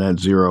run that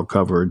zero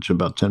coverage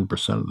about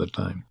 10% of the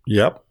time.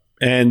 Yep.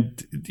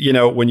 And,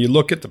 when you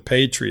look at the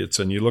Patriots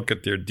and you look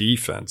at their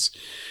defense,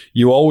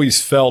 you always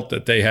felt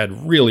that they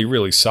had really,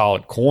 really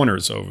solid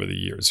corners over the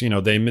years.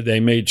 They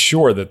made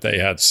sure that they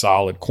had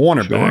solid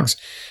cornerbacks.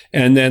 Sure.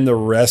 And then the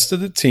rest of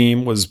the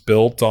team was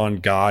built on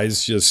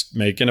guys just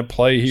making a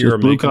play here or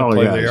making a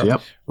play there.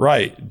 Yep.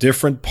 Right.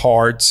 Different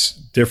parts,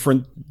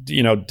 different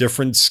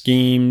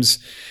schemes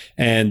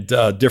and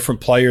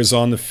different players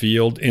on the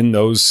field in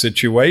those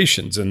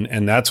situations.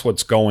 And that's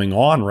what's going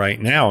on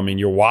right now.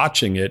 You're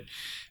watching it.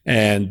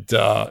 And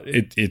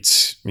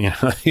it's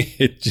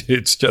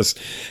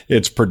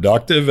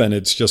productive and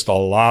it's just a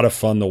lot of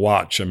fun to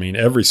watch.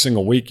 Every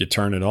single week you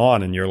turn it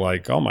on and you're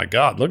like, oh my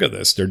God, look at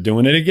this. They're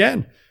doing it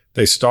again.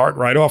 They start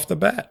right off the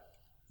bat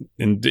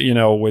and,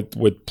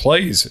 with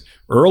plays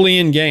early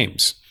in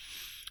games.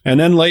 And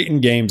then late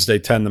in games, they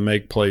tend to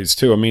make plays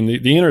too.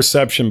 The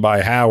interception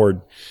by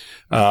Howard,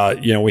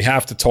 we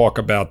have to talk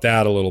about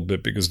that a little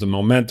bit because the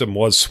momentum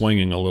was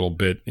swinging a little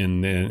bit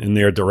in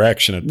their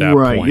direction at that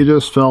point. Right. You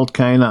just felt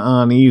kind of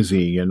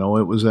uneasy. It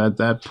was at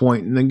that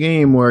point in the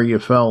game where you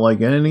felt like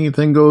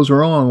anything goes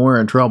wrong, we're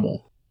in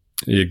trouble.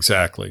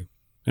 Exactly.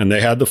 And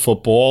they had the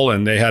football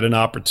and they had an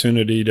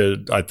opportunity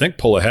to, I think,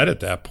 pull ahead at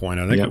that point.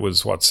 I think it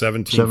was,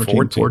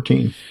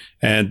 17-14.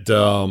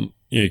 And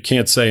you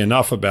can't say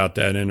enough about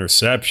that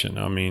interception.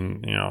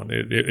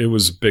 It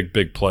was a big,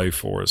 big play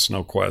for us,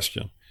 no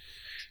question.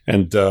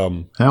 And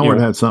Howard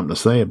had something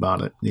to say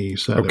about it. He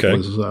said it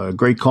was a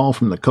great call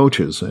from the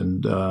coaches,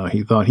 and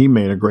he thought he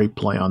made a great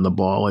play on the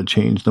ball. It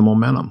changed the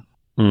momentum.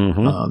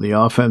 The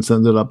offense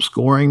ended up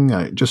scoring.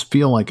 I just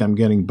feel like I'm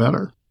getting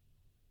better.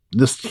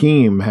 This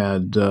team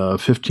had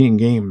 15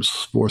 games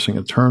forcing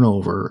a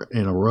turnover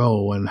in a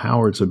row, and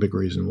Howard's a big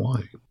reason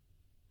why.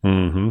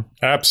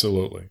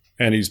 Absolutely.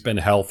 And he's been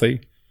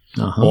healthy.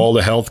 All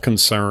the health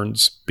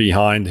concerns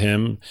behind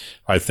him,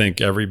 I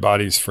think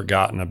everybody's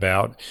forgotten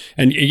about.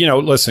 And,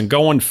 listen,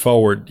 going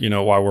forward,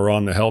 while we're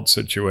on the health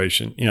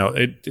situation,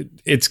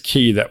 it's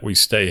key that we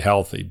stay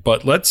healthy.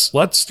 But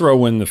let's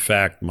throw in the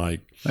fact, Mike.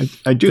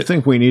 I do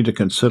think we need to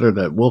consider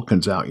that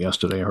Wilkins out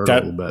yesterday hurt a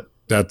little bit.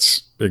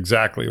 That's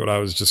exactly what I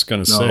was just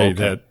going to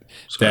say.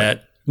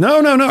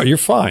 No, you're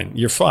fine.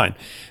 You're fine.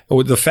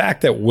 The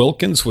fact that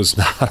Wilkins was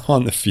not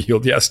on the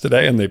field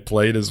yesterday and they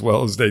played as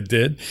well as they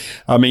did,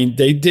 I mean,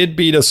 they did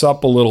beat us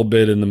up a little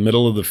bit in the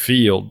middle of the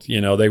field.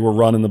 They were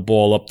running the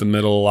ball up the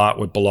middle a lot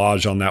with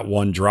Ballage on that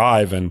one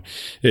drive, and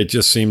it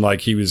just seemed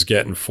like he was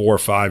getting 4 or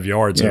 5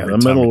 yards every time.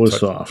 The middle was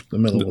soft. The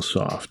middle was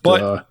soft.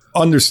 But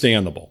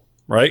understandable,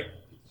 right?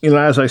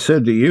 As I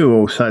said to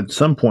you at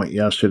some point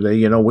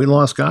yesterday, we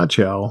lost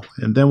Godchow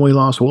and then we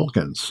lost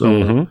Wilkins.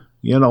 So,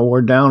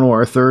 we're down to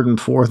our third and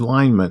fourth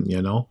linemen,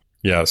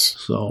 Yes.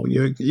 So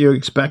you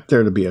expect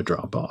there to be a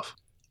drop-off.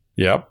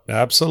 Yep,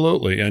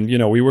 absolutely. And,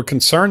 we were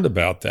concerned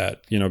about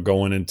that,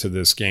 going into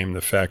this game,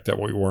 the fact that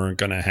we weren't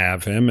going to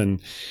have him.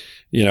 And,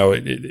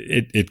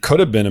 it could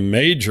have been a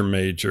major,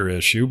 major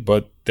issue,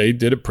 but they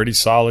did a pretty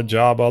solid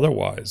job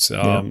otherwise.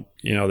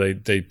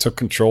 They took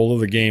control of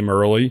the game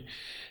early.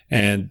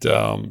 And,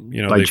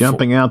 by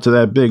jumping out to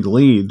that big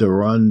lead, the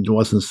run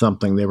wasn't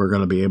something they were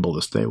going to be able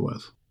to stay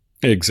with.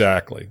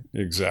 Exactly.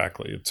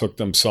 It took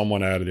them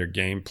somewhat out of their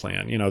game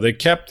plan. They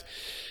kept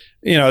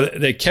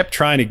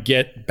trying to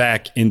get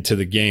back into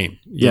the game,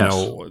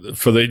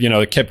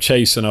 they kept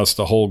chasing us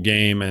the whole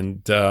game.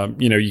 And,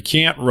 you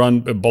can't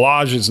run.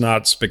 Ballage is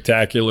not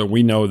spectacular.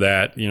 We know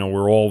that,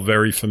 we're all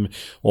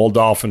all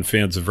Dolphin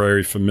fans are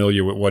very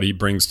familiar with what he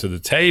brings to the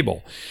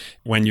table.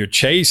 When you're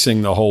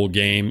chasing the whole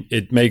game,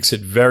 it makes it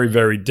very,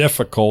 very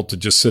difficult to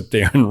just sit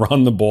there and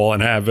run the ball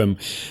and have him,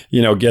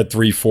 get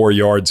 3-4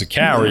 yards a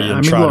carry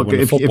and try to win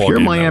a football game. If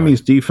you're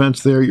Miami's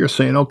defense there, you're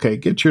saying, okay,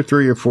 get your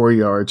 3 or 4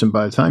 yards, and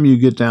by the time you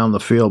get down the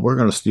field, we're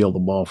going to steal the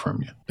ball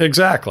from you.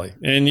 Exactly.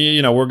 And,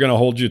 we're going to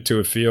hold you to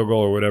a field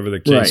goal or whatever the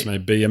case may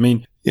be. I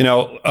mean,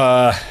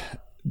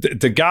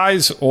 the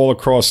guys all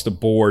across the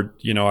board,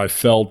 I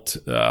felt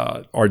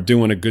are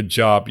doing a good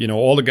job.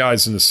 All the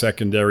guys in the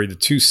secondary, the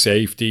 2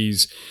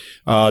 safeties,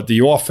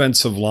 the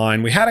offensive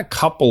line. We had a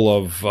couple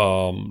of,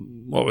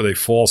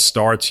 false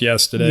starts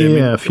yesterday.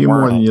 Yeah, a few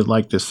more than you'd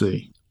like to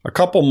see. A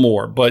couple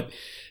more. But,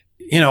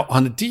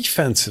 on the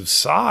defensive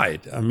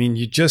side, I mean,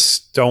 you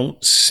just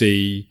don't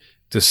see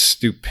the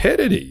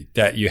stupidity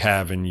that you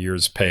have in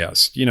years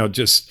past. Why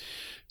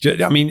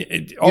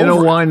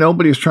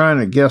nobody's trying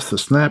to guess the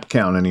snap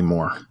count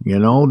anymore?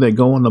 They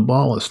go when the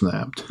ball is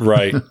snapped.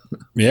 Right.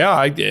 Yeah.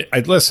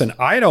 I listen,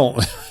 I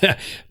don't,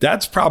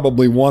 that's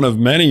probably one of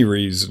many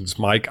reasons,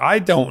 Mike. I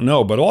don't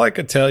know. But all I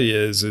could tell you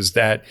is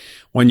that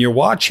when you're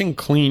watching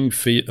clean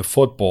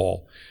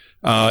football,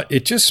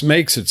 it just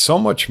makes it so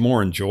much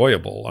more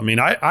enjoyable. I mean,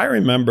 I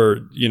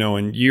remember,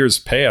 in years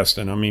past,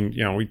 and I mean,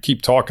 we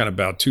keep talking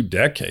about 2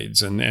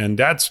 decades and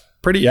that's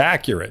pretty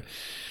accurate.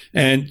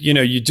 And,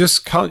 you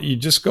just go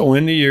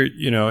into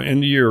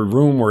your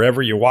room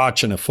wherever you're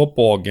watching a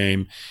football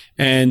game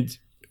and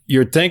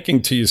you're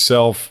thinking to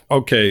yourself,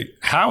 okay,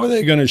 how are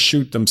they going to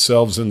shoot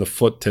themselves in the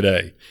foot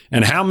today?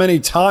 And how many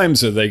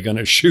times are they going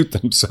to shoot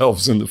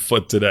themselves in the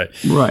foot today?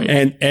 Right.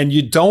 And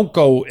you don't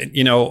go,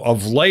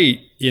 of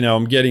late,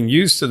 I'm getting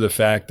used to the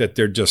fact that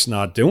they're just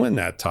not doing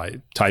that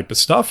type of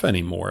stuff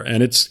anymore.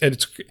 And it's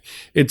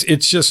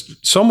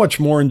just so much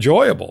more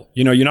enjoyable.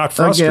 You're not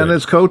frustrated. Again,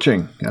 it's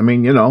coaching. I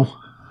mean, he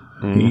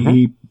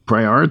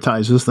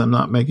prioritizes them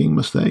not making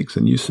mistakes,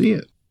 and you see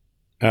it.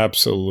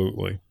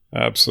 Absolutely.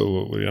 I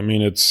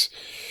mean, it's,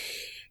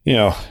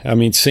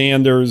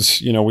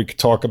 Sanders, we could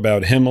talk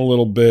about him a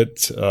little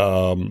bit.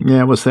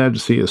 It was sad to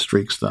see his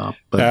streak stop.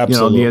 But,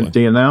 absolutely.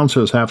 The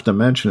announcers have to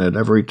mention it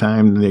every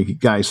time the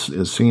guy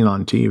is seen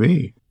on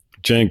TV.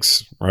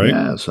 Jinx, right?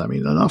 Yes. I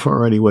mean, enough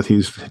already with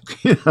he's,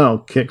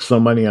 kicked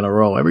so many in a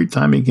row. Every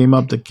time he came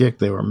up to kick,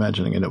 they were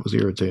mentioning it. It was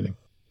irritating.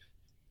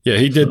 Yeah,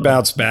 he did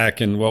bounce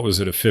back in, what was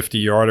it, a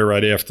 50-yarder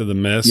right after the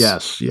miss?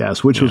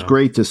 Yes, which was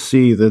great to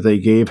see that they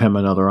gave him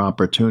another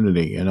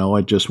opportunity.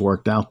 It just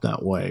worked out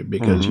that way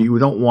because you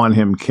don't want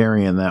him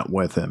carrying that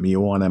with him. You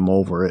want him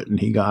over it, and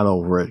he got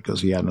over it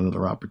because he had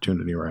another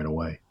opportunity right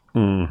away.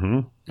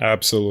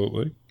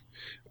 Absolutely.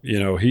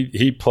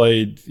 He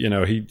played,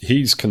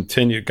 he's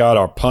continued. God,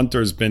 our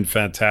punter's been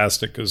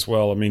fantastic as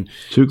well. I mean,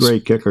 2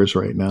 great kickers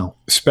right now.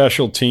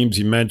 Special teams,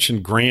 you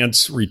mentioned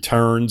Grant's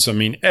returns. I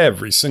mean,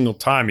 every single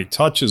time he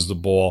touches the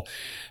ball,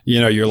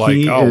 you're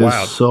like, wow. He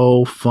is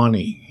so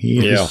funny.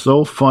 He is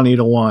so funny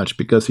to watch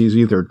because he's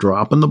either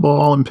dropping the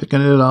ball and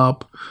picking it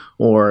up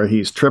or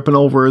he's tripping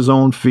over his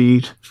own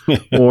feet,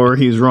 or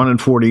he's running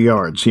 40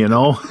 yards,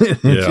 Yeah.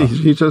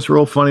 He's just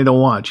real funny to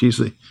watch.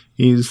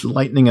 He's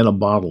lightning in a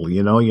bottle,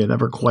 You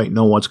never quite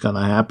know what's going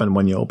to happen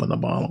when you open the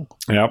bottle.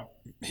 Yep.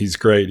 He's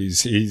great.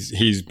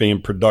 He's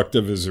being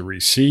productive as a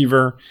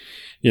receiver.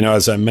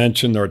 As I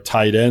mentioned, our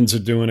tight ends are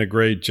doing a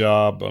great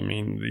job. I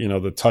mean,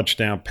 the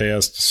touchdown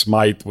pass to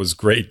Smythe was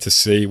great to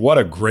see. What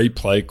a great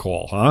play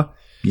call, huh?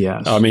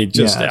 Yes. I mean,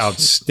 just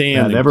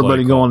outstanding. And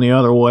everybody going the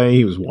other way.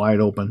 He was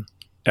wide open.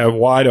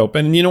 Wide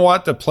open. And you know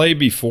what? The play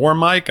before,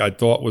 Mike, I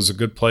thought was a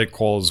good play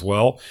call as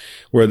well,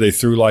 where they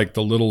threw like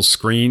the little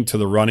screen to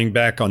the running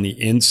back on the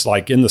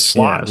like in the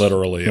slot,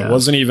 literally. Yes. It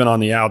wasn't even on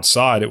the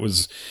outside. It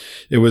was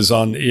in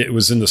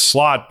the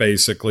slot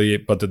basically,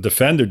 but the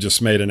defender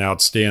just made an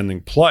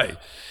outstanding play.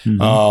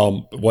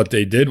 Mm-hmm. What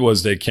they did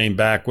was they came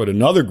back with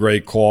another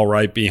great call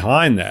right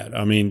behind that.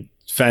 I mean,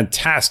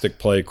 fantastic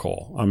play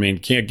call. I mean,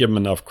 can't give them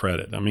enough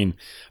credit. I mean,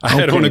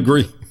 I don't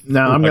agree.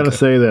 Now, I'm going to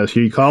say this.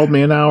 You called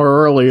me an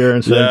hour earlier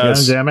and said,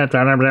 yes. Damn it,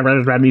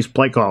 these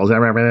play calls.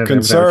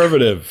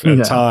 Conservative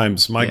at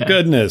times. My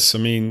goodness. I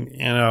mean,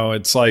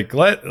 it's like,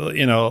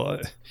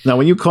 Now,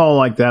 when you call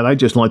like that, I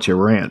just let you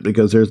rant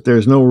because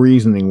there's no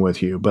reasoning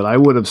with you. But I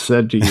would have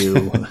said to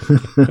you,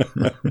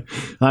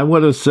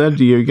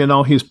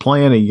 he's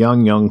playing a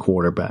young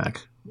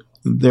quarterback.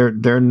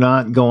 They're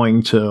not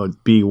going to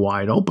be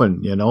wide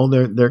open.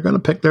 They're going to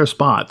pick their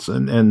spots,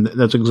 and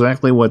that's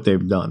exactly what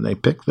they've done. They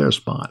pick their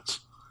spots.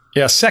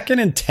 Yeah, 2nd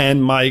and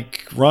 10,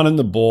 Mike, running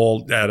the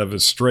ball out of a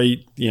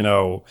straight, I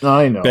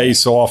know.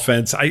 base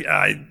offense.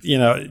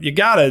 You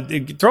got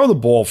to throw the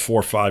ball 4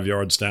 or 5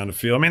 yards down the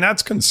field. I mean,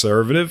 that's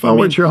conservative. Well,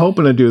 what you're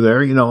hoping to do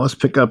there, let's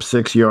pick up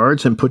 6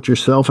 yards and put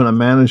yourself in a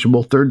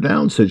manageable 3rd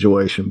down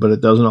situation, but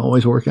it doesn't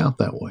always work out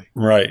that way.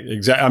 Right,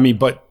 exactly. I mean,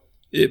 but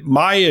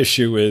my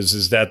issue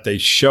is that they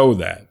show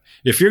that.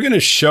 If you're going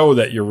to show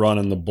that you're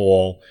running the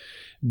ball,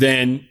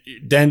 then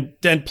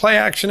play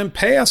action and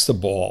pass the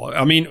ball.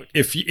 I mean,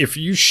 if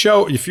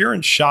you're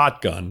in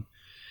shotgun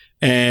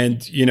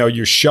and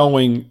you're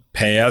showing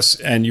pass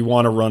and you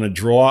want to run a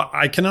draw,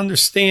 I can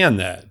understand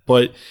that.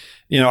 But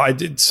I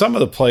did some of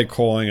the play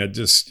calling. I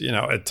just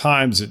at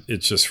times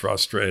it's just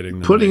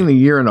frustrating. Putting the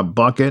year in a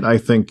bucket, I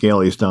think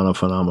Gailey's done a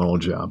phenomenal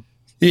job.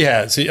 He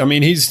has. I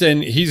mean, he's done.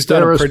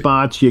 There are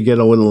spots you get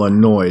a little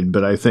annoyed,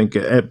 but I think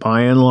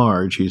by and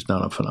large, he's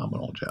done a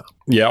phenomenal job.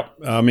 Yeah.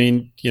 I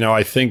mean,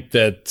 I think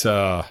that,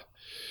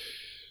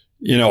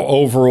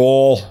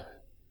 overall,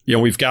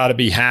 we've got to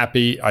be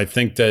happy. I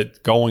think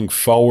that going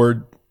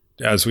forward,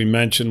 as we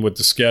mentioned with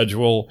the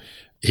schedule,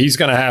 he's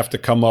going to have to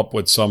come up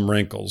with some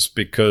wrinkles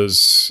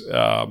because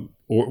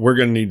we're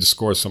going to need to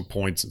score some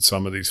points in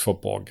some of these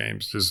football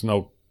games. There's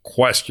no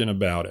question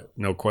about it.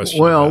 No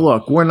question. Well,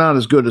 look, we're not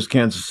as good as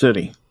Kansas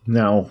City.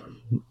 Now,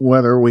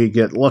 whether we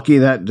get lucky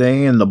that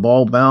day and the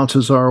ball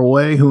bounces our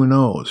way, who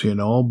knows,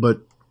 But,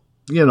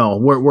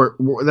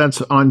 we're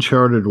that's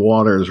uncharted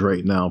waters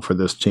right now for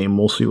this team.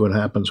 We'll see what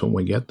happens when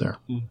we get there.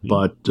 Mm-hmm.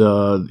 But,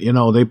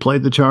 they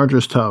played the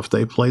Chargers tough.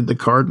 They played the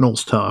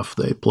Cardinals tough.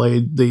 They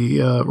played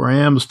the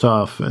Rams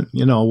tough. And,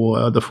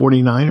 the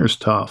 49ers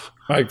tough.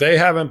 Like, they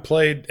haven't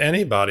played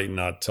anybody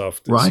not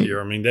tough this year.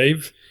 I mean,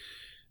 they've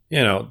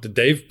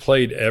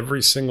played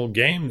every single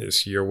game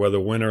this year, whether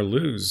win or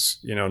lose,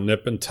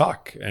 nip and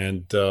tuck.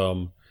 And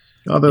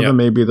other than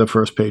maybe the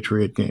first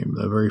Patriot game,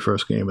 the very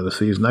first game of the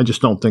season, I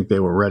just don't think they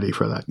were ready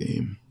for that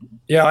game.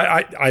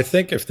 Yeah, I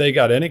think if they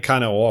got any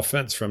kind of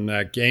offense from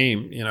that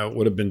game, it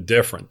would have been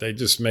different. They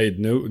just made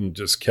Newton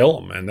just kill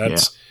him, and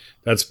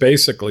that's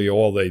basically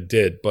all they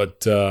did.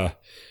 But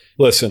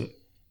listen,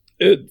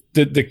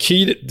 the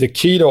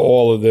key to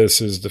all of this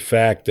is the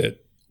fact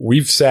that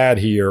we've sat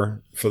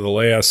here for the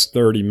last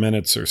 30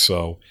 minutes or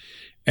so,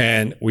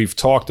 and we've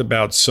talked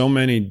about so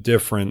many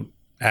different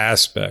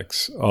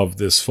aspects of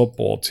this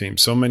football team,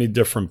 so many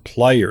different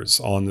players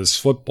on this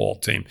football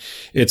team.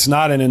 It's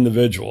not an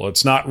individual.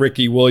 It's not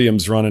Ricky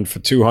Williams running for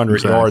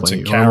 200 yards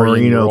and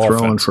carrying Marino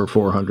throwing for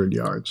 400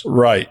 yards.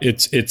 Right.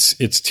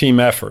 It's team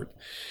effort.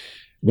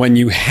 When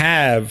you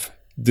have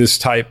this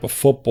type of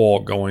football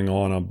going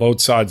on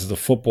both sides of the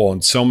football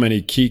and so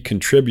many key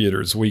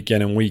contributors week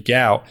in and week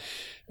out,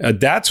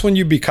 that's when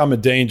you become a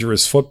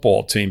dangerous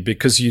football team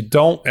because you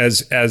don't,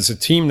 as a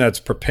team that's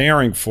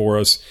preparing for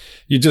us,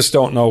 you just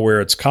don't know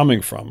where it's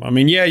coming from. I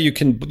mean, you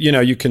can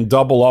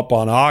double up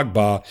on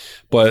Agba,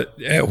 but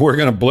we're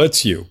going to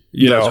blitz you.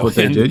 That's what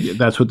they did.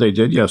 That's what they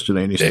did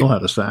yesterday, and he still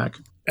had a sack.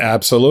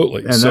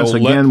 Absolutely. And that's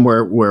again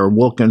where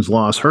Wilkins'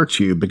 loss hurts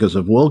you because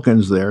if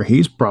Wilkins there,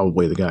 he's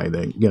probably the guy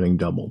getting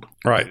doubled.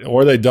 Right.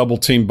 Or they double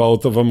team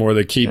both of them, or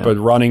they keep a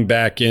running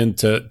back in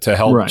to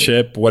help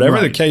chip,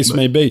 whatever the case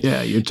may be.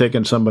 Yeah, you're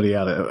taking somebody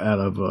out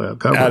of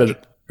coverage.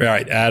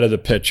 Out of the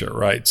picture,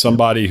 right?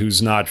 Somebody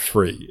who's not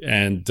free.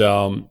 And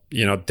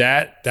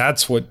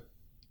that's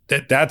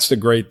the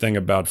great thing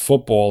about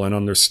football and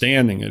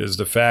understanding it is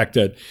the fact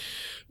that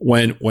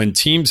when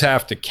teams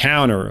have to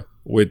counter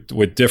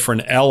with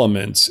different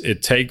elements,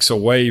 it takes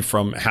away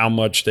from how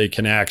much they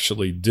can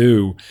actually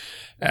do.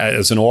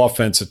 as an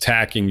offense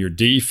attacking your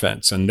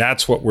defense. And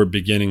that's what we're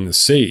beginning to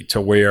see,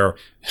 to where,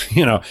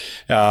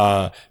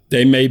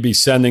 they may be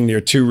sending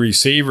their 2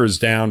 receivers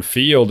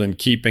downfield and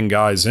keeping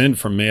guys in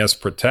for mass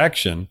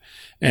protection.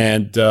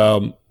 And,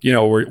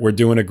 we're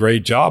doing a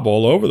great job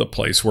all over the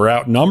place. We're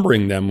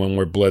outnumbering them when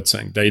we're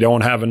blitzing. They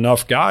don't have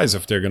enough guys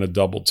if they're going to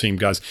double team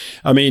guys.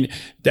 I mean,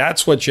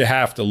 that's what you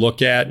have to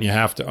look at and you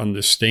have to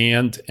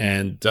understand.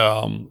 And,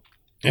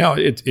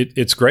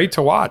 it's great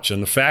to watch.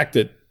 And the fact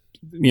that,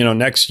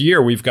 next year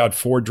we've got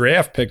 4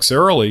 draft picks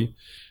early,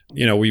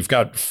 we've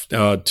got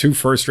 2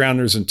 first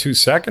rounders and 2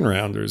 second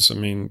rounders. I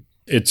mean,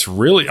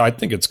 I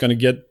think it's going to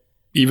get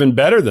even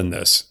better than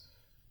this.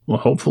 Well,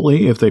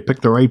 hopefully, if they pick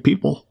the right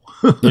people.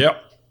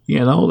 Yep.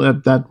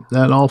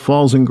 That all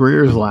falls in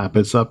Greer's lap.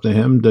 It's up to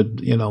him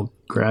to,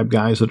 grab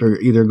guys that are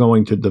either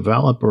going to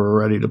develop or are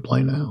ready to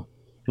play now.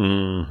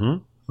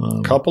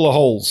 Mm-hmm. Couple of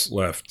holes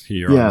left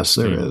here. Yes,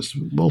 there is.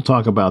 We'll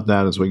talk about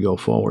that as we go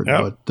forward.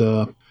 Yep.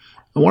 But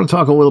I want to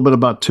talk a little bit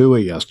about Tua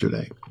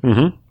yesterday.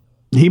 Mm-hmm.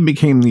 He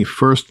became the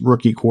first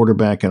rookie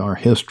quarterback in our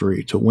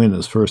history to win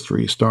his first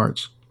 3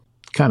 starts.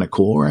 Kind of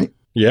cool, right?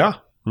 Yeah.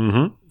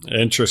 Mm-hmm.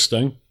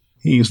 Interesting.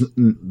 He's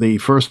the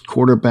first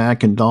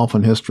quarterback in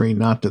Dolphin history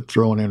not to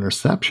throw an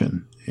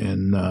interception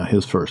in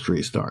his first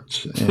 3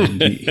 starts.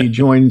 And he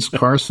joins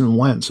Carson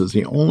Wentz as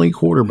the only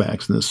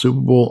quarterbacks in the Super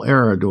Bowl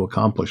era to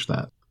accomplish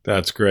that.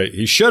 That's great.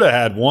 He should have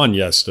had 1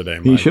 yesterday,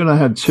 Mike. He should have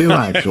had 2,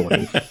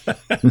 actually.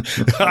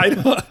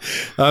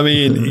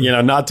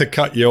 Not to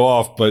cut you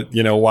off, but,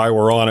 while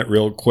we're on it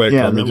real quick,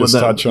 let me just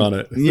touch on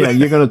it. Yeah,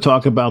 you're going to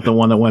talk about the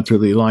one that went through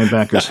the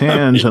linebacker's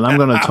hands, and I'm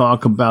going to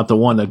talk about the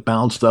one that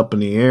bounced up in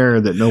the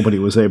air that nobody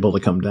was able to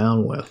come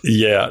down with.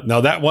 Yeah.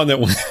 Now, that one that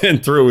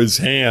went through his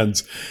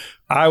hands,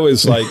 I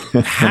was like,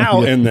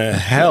 how in the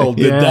hell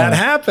did that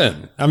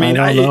happen? I mean,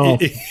 I don't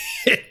know.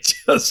 It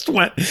just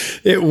went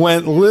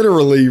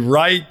literally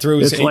right through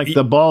his hand. It's like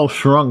the ball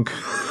shrunk.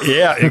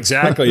 Yeah,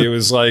 exactly. It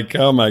was like,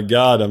 oh my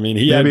God. I mean,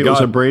 maybe it was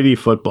a Brady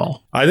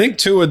football. I think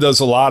Tua does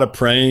a lot of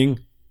praying.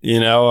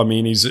 I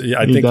mean, he's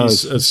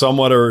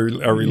somewhat a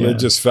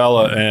religious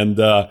fella. And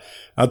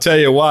I'll tell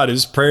you what,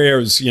 his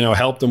prayers,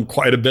 helped him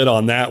quite a bit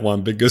on that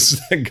one, because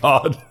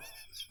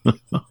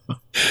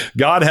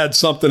God had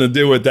something to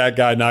do with that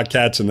guy not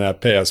catching that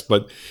pass,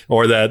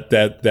 or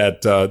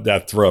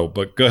that throw.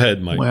 But go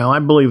ahead, Mike. Well, I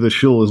believe the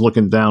Shul is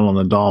looking down on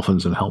the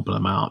Dolphins and helping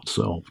them out.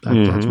 So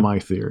that's my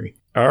theory.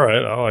 All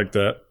right, I like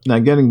that. Now,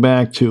 getting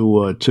back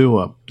to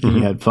Tua, he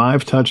had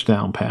 5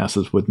 touchdown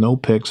passes with no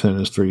picks in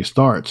his 3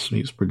 starts.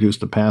 He's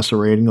produced a passer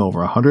rating over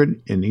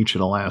 100 in each of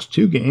the last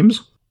 2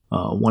 games,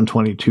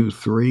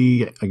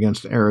 122.3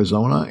 against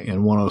Arizona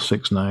and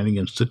 106.9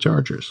 against the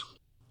Chargers.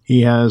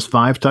 He has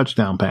 5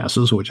 touchdown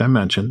passes, which I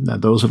mentioned. Now,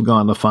 those have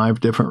gone to 5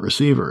 different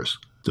receivers: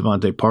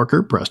 Devontae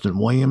Parker, Preston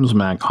Williams,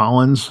 Mac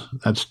Hollins,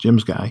 that's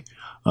Jim's guy,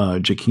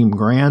 Jakeem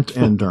Grant,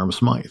 and Durham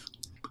Smythe.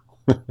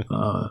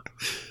 The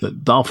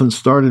Dolphins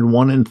started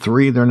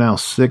 1-3. They're now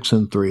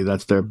 6-3.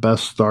 That's their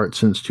best start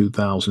since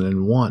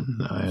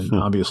 2001. And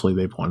obviously,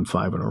 they've won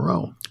 5 in a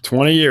row.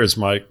 20 years,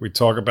 Mike. We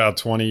talk about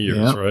 20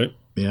 years, right?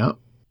 Yeah.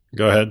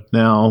 Go ahead.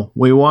 Now,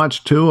 we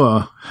watched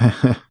Tua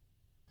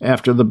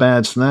after the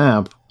bad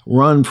snap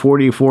run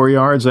 44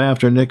 yards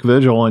after Nick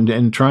Vigil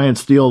and try and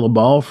steal the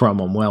ball from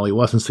him. Well, he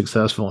wasn't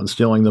successful in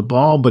stealing the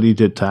ball, but he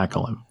did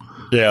tackle him.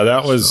 Yeah,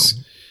 that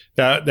was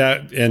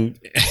that. And,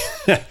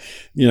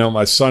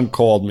 my son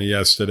called me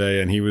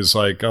yesterday and he was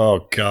like,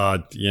 oh,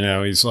 God,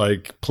 he's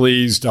like,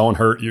 please don't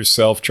hurt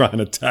yourself trying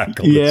to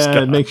tackle this guy.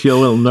 Yeah, it makes you a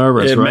little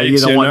nervous, right? You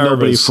don't want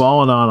nobody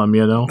falling on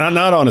him,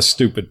 Not on a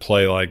stupid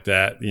play like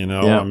that,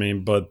 Yeah. I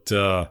mean, but,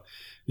 that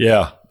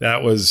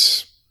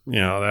was...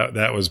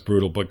 that was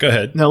brutal, but go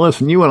ahead. Now,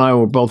 listen, you and I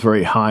were both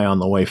very high on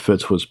the way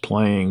Fitz was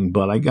playing,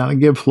 but I got to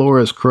give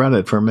Flores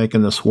credit for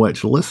making the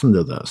switch. Listen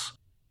to this.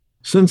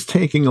 Since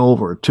taking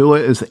over, Tua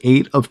is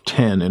 8 of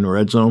 10 in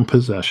red zone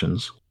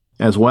possessions,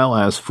 as well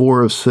as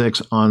 4 of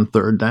 6 on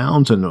third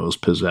downs in those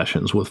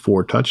possessions with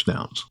 4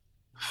 touchdowns.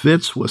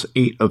 Fitz was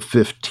 8 of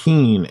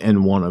 15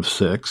 and 1 of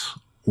 6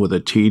 with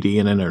a TD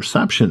and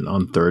interception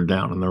on third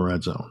down in the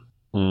red zone.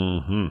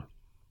 Mm-hmm.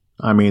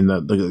 I mean,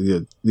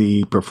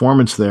 the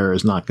performance there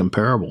is not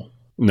comparable.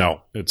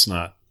 No, it's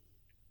not.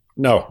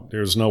 No,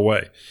 there's no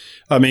way.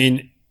 I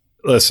mean,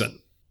 listen,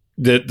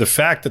 the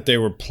fact that they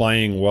were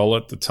playing well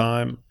at the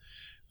time,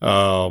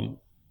 that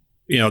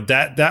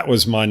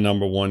was my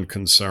number one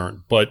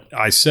concern. But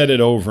I said it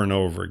over and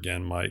over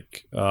again,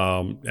 Mike,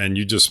 and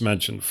you just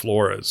mentioned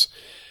Flores.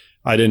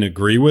 I didn't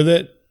agree with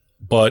it,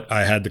 but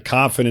I had the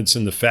confidence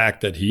in the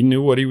fact that he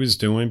knew what he was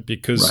doing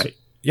because,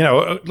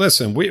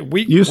 listen,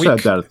 you said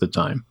that at the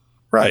time.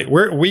 Right.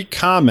 We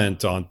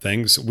comment on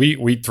things.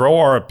 We throw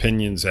our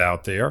opinions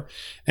out there.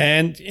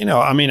 And,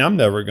 I'm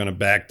never going to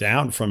back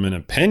down from an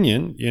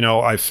opinion.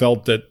 I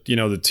felt that,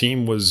 the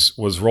team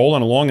was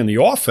rolling along and the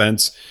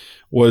offense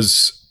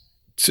was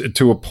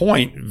to a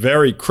point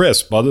very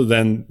crisp, other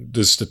than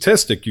the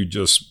statistic you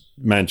just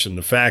mentioned,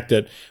 the fact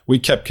that we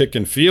kept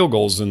kicking field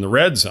goals in the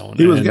red zone.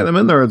 He was getting them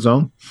in the red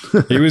zone.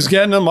 He was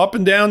getting them up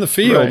and down the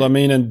field. Right. I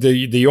mean, and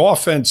the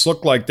offense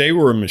looked like they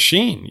were a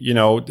machine,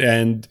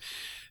 and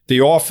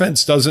the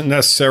offense doesn't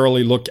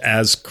necessarily look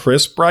as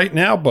crisp right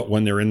now, but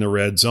when they're in the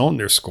red zone,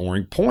 they're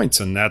scoring points,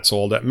 and that's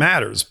all that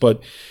matters.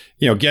 But,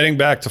 getting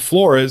back to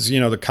Flores,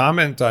 the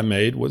comment I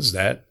made was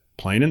that,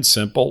 plain and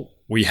simple,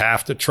 we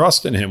have to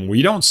trust in him.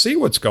 We don't see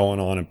what's going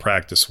on in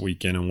practice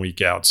week in and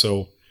week out.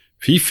 So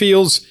if he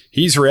feels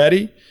he's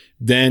ready,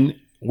 then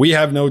we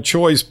have no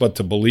choice but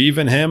to believe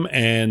in him.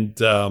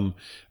 And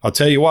I'll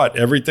tell you what,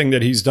 everything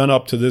that he's done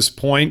up to this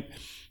point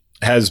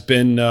has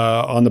been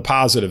on the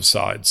positive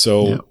side.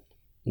 So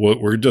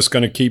we're just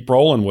going to keep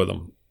rolling with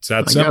him. It's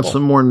that simple. I got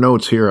some more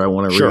notes here I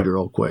want to read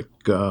real quick.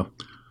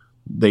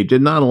 They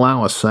did not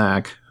allow a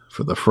sack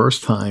for the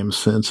first time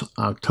since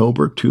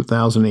October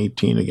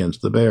 2018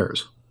 against the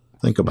Bears.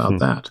 Think about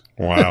that.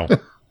 Wow.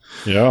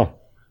 Yeah.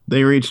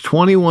 They reached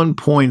 21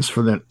 points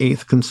for their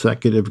 8th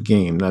consecutive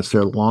game. That's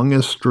their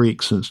longest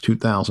streak since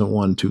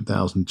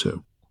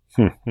 2001-2002.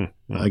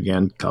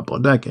 Again, couple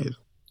of decades.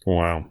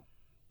 Wow.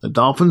 The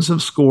Dolphins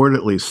have scored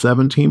at least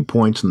 17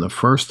 points in the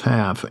first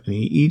half in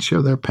each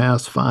of their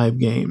past 5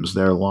 games,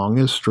 their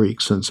longest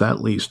streak since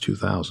at least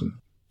 2000.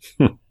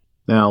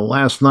 Now,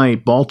 last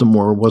night,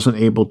 Baltimore wasn't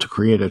able to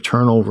create a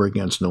turnover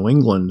against New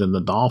England, and the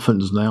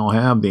Dolphins now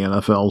have the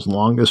NFL's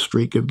longest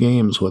streak of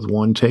games with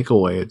 1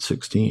 takeaway at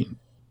 16.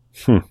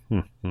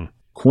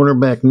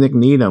 Cornerback Nick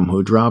Needham,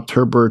 who dropped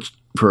Herbert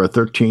for a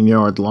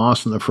 13-yard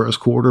loss in the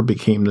first quarter,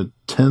 became the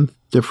 10th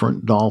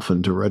different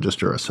Dolphin to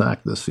register a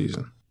sack this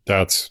season.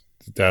 That's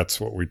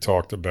what we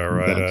talked about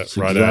right out of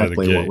the gate.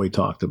 Exactly what we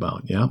talked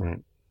about, yeah. Right.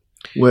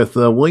 With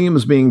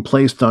Williams being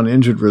placed on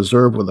injured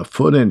reserve with a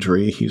foot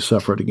injury he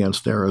suffered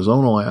against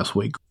Arizona last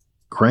week,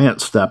 Grant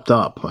stepped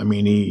up. I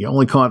mean, he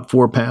only caught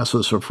 4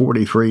 passes for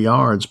 43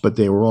 yards, but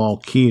they were all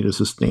key to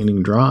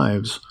sustaining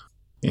drives.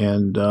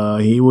 And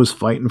he was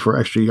fighting for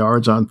extra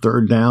yards on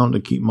 3rd down to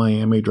keep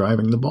Miami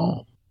driving the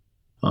ball.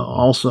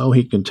 Also,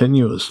 he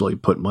continuously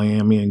put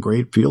Miami in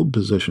great field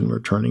position,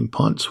 returning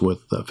punts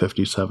with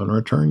 57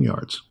 return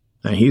yards.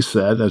 And he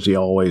said, as he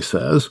always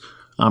says,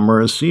 I'm a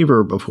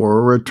receiver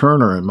before a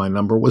returner, and my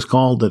number was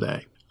called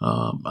today.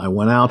 I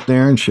went out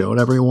there and showed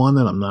everyone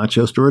that I'm not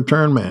just a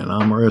return man.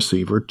 I'm a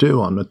receiver,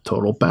 too. I'm the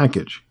total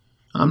package.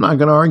 I'm not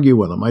going to argue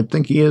with him. I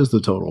think he is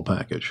the total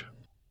package.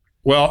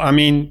 Well, I'm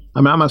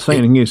not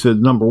saying he's a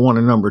number 1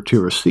 or number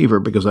 2 receiver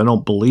because I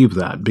don't believe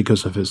that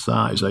because of his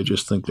size. I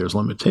just think there's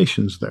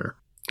limitations there.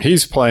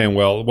 He's playing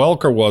well.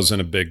 Welker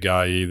wasn't a big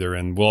guy either,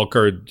 and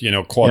Welker,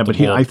 caught the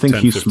ball. I think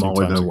 10, he's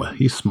smaller than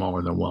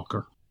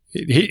Welker.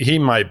 He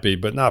might be,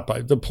 but not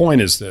by. The point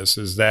is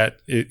that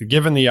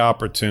given the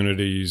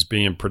opportunity, he's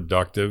being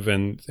productive.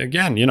 And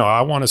again,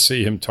 I want to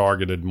see him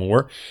targeted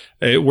more.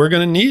 We're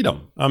going to need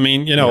him. I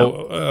mean,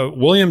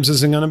 Williams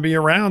isn't going to be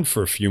around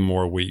for a few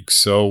more weeks.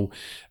 So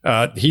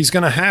he's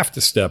going to have to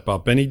step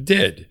up. And he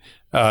did.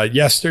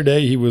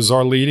 Yesterday, he was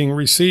our leading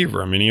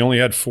receiver. I mean, he only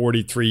had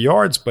 43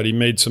 yards, but he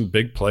made some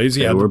big plays.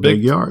 He had the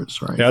big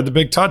yards, right? He had the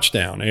big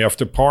touchdown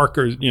after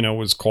Parker,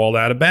 was called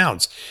out of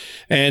bounds.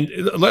 And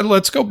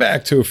let's go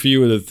back to a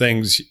few of the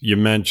things you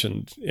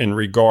mentioned in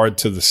regard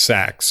to the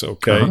sacks,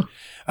 okay?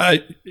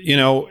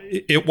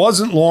 It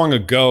wasn't long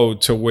ago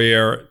to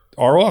where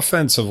our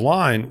offensive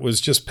line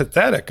was just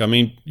pathetic. I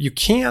mean, you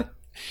can't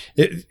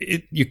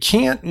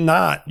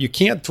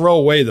throw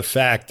away the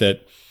fact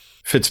that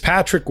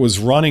Fitzpatrick was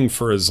running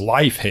for his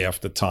life half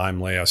the time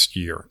last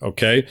year,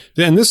 okay?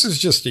 Then this is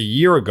just a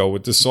year ago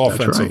with this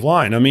offensive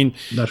line. I mean,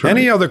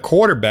 any other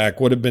quarterback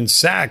would have been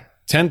sacked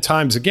 10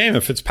 times a game,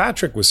 and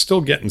Fitzpatrick was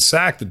still getting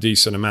sacked a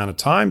decent amount of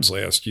times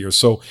last year.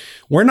 So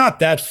we're not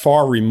that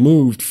far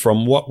removed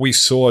from what we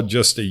saw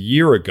just a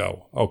year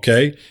ago,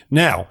 okay?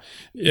 Now,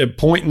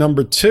 point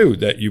number 2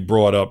 that you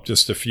brought up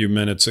just a few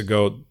minutes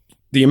ago,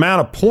 the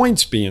amount of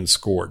points being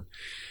scored.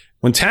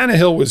 When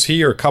Tannehill was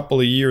here a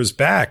couple of years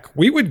back,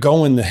 we would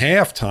go in the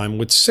halftime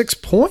with 6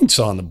 points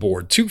on the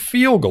board, 2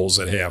 field goals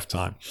at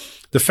halftime.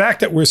 The fact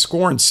that we're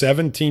scoring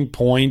 17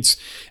 points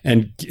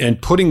and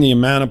putting the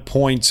amount of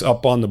points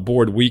up on the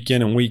board week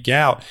in and week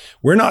out,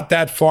 we're not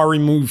that far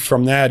removed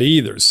from that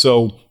either.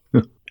 So,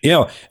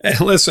 and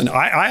listen,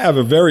 I have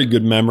a very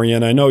good memory,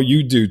 and I know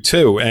you do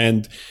too.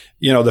 And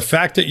the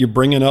fact that you're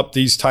bringing up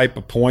these type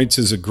of points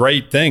is a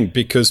great thing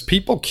because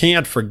people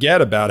can't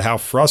forget about how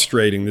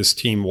frustrating this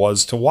team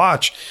was to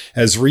watch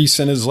as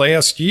recent as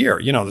last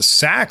year. The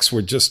sacks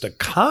were just a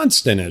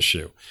constant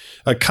issue,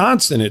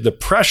 the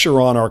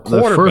pressure on our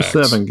quarterbacks. The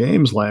first 7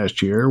 games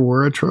last year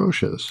were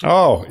atrocious.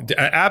 Oh,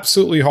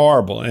 absolutely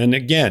horrible. And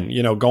again,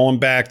 going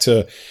back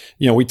to,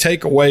 we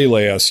take away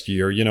last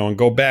year, and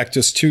go back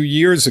just 2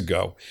 years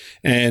ago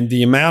and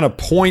the amount of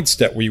points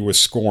that we were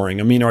scoring.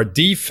 I mean, our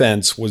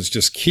defense was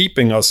just keeping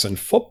us in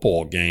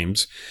football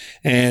games.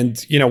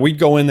 And, we'd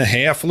go in the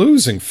half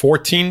losing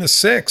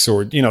 14-6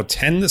 or,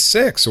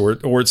 10-6 or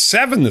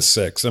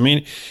 7-6. I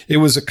mean, it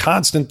was a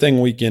constant thing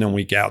week in and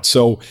week out.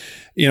 So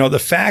the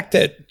fact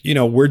that,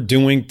 we're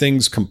doing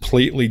things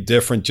completely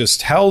different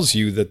just tells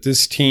you that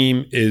this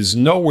team is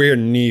nowhere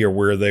near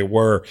where they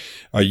were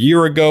a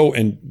year ago.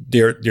 And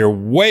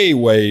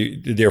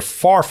they're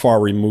far,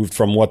 far removed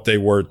from what they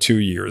were 2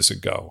 years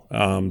ago.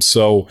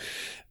 So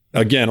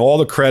again, all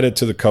the credit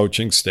to the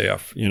coaching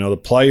staff. The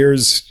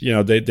players,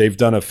 they've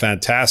done a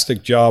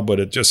fantastic job, but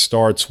it just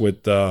starts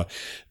with the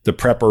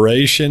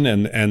preparation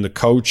and the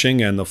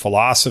coaching and the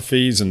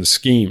philosophies and the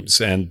schemes.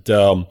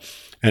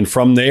 And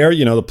from there,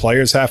 the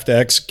players have to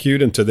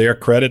execute, and to their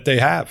credit, they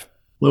have.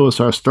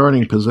 Lewis, our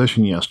starting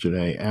position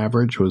yesterday,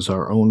 average was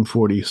our own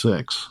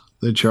 46.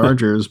 The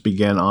Chargers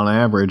began on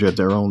average at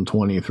their own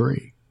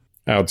 23.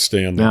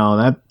 Outstanding. Now,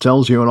 that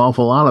tells you an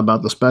awful lot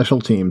about the special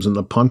teams and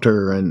the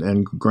punter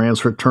and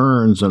Grant's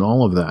returns and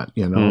all of that,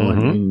 I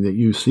mean,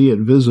 you see it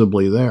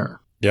visibly there.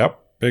 Yep,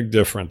 big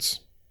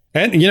difference.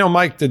 And,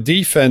 Mike, the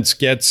defense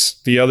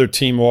gets the other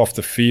team off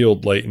the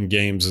field late in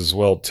games as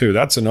well, too.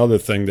 That's another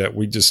thing that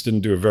we just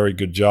didn't do a very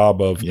good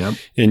job of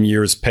in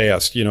years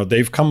past.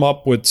 They've come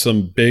up with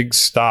some big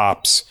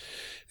stops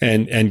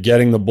and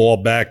getting the ball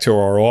back to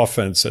our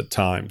offense at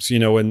times,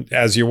 and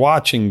as you're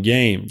watching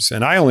games,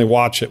 and I only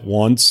watch it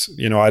once,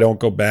 I don't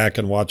go back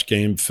and watch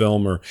game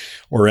film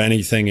or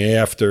anything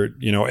after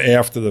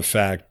the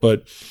fact.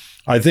 But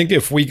I think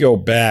if we go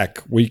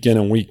back week in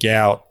and week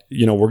out,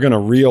 we're going to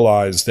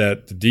realize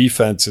that the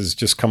defense has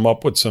just come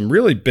up with some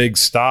really big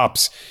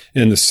stops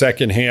in the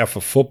second half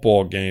of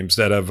football games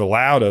that have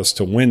allowed us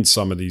to win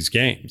some of these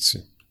games.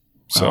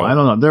 So I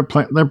don't know.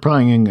 They're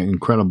playing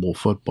incredible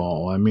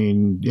football. I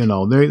mean,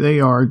 they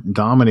are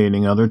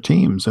dominating other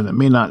teams, and it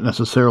may not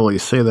necessarily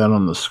say that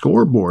on the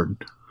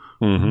scoreboard,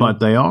 but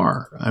they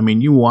are. I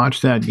mean, you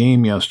watched that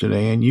game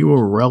yesterday, and you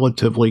were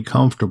relatively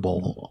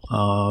comfortable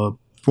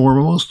for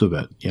most of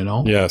it.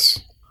 Yes.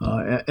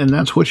 And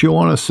that's what you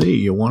want to see.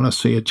 You want to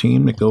see a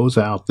team that goes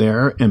out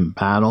there and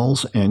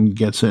battles and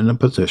gets in a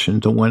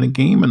position to win a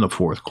game in the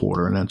fourth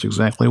quarter, and that's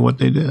exactly what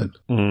they did.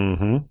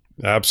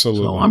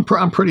 Absolutely. So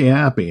I'm pretty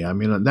happy. I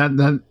mean,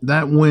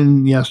 that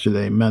win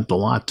yesterday meant a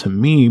lot to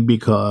me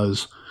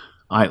because,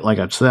 like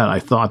I said, I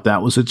thought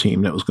that was a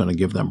team that was going to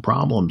give them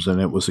problems, and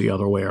it was the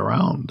other way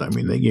around. I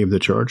mean, they gave the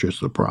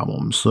Chargers the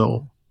problems.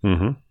 So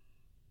I'm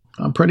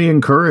pretty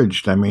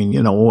encouraged. I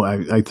mean,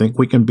 I think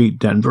we can beat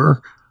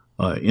Denver.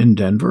 In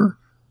Denver.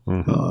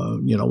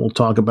 We'll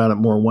talk about it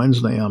more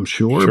Wednesday, I'm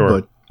sure.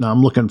 But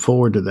I'm looking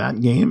forward to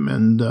that game,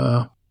 and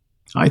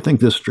I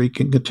think this streak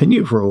can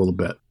continue for a little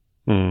bit.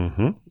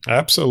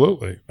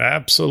 Absolutely.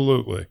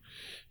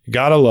 You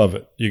got to love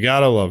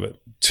it.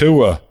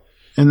 Tua.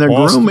 And they're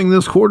grooming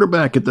this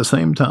quarterback at the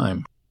same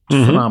time.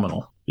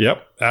 Phenomenal.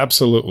 Yep,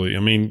 absolutely. I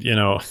mean,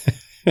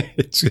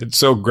 it's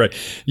so great.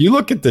 You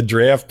look at the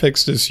draft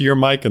picks this year,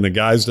 Mike, and the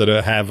guys that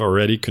have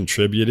already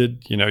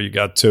contributed. You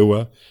got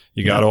Tua.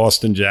 You got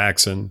Austin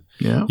Jackson.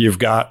 Yeah. You've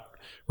got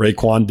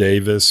Raekwon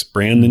Davis,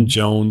 Brandon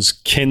Jones,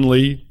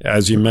 Kinley,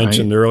 as you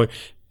mentioned earlier.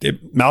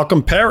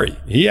 Malcolm Perry.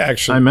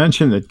 I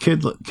mentioned that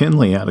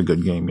Kinley had a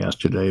good game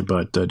yesterday,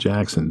 but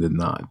Jackson did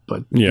not.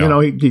 But,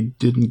 he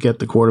didn't get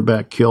the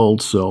quarterback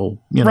killed, so,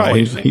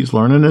 he's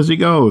learning as he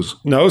goes.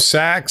 No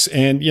sacks,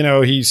 and,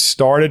 he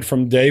started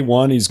from day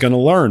one. He's going to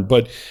learn.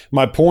 But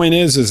my point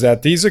is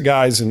that these are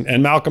guys,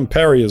 and Malcolm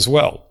Perry as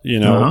well,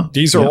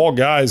 these are all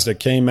guys that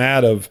came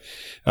out of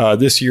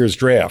this year's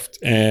draft,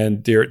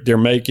 and they're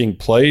making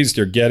plays.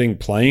 They're getting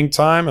playing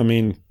time. I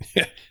mean,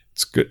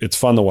 it's good. It's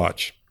fun to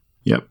watch.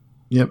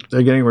 Yep,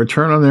 they're getting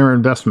return on their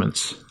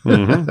investments.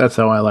 That's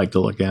how I like to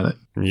look at it.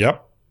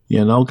 Yep.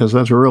 Because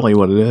that's really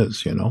what it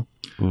is,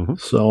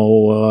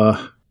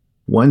 So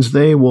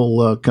Wednesday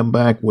we'll come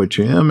back with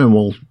Jim and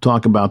we'll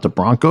talk about the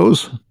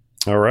Broncos.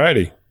 All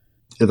righty.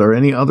 Are there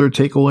any other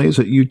takeaways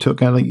that you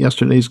took out of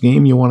yesterday's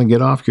game you want to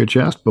get off your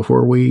chest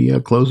before we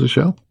close the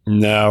show?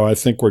 No, I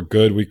think we're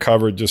good. We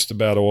covered just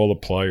about all the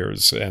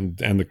players and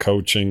the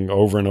coaching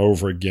over and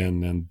over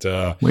again.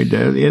 And we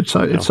did. It's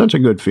such a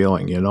good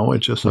feeling,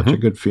 It's just such a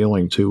good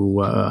feeling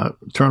to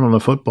turn on the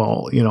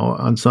football,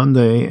 on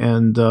Sunday,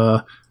 and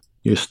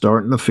you're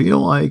starting to feel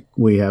like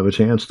we have a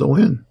chance to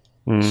win.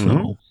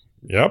 So,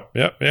 yep.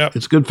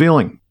 It's a good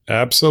feeling.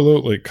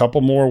 Absolutely. A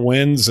couple more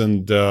wins,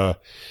 and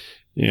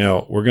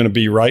we're going to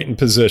be right in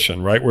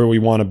position, right where we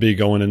want to be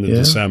going into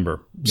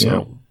December.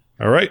 So,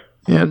 all right.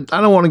 And I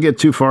don't want to get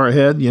too far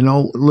ahead,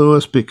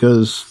 Lewis,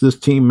 because this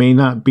team may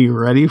not be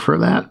ready for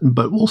that,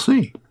 but we'll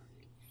see.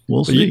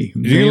 We'll see.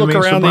 You look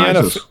around the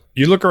NFL.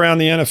 You look around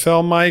the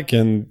NFL, Mike,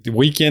 and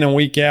week in and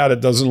week out,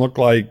 it doesn't look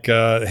like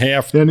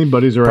half.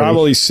 Anybody's ready.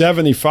 Probably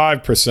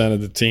 75%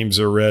 of the teams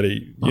are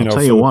ready. I'll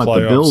tell you what,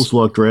 the Bills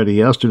looked ready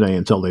yesterday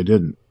until they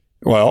didn't.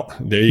 Well,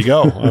 there you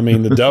go. I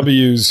mean, the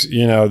W's,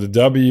 the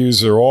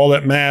W's are all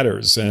that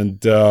matters.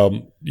 And,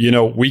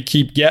 we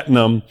keep getting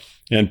them,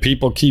 and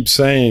people keep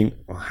saying,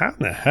 well, how in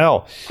the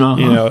hell?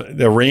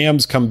 The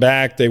Rams come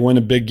back. They win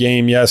a big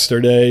game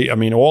yesterday. I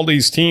mean, all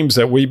these teams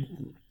that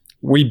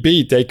we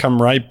beat, they come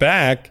right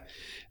back,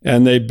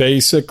 and they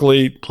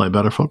basically play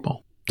better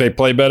football. They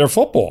play better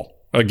football.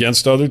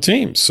 against other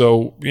teams.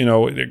 So,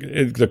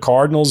 the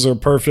Cardinals are a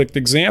perfect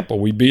example.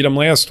 We beat them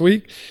last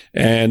week,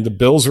 and the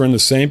Bills were in the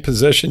same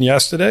position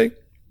yesterday.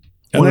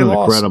 And what an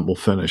incredible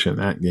finish in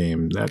that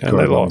game, that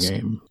Cardinal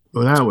game.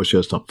 Well, that was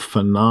just a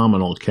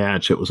phenomenal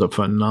catch. It was a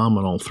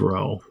phenomenal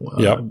throw.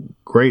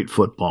 Great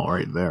football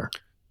right there.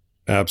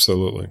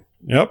 Absolutely.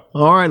 Yep.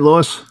 All right,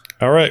 Louis.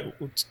 All right.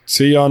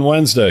 See you on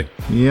Wednesday.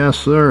 Yes,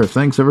 sir.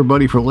 Thanks,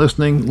 everybody, for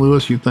listening.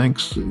 Louis,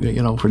 thanks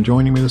for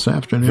joining me this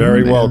afternoon.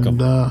 Very welcome.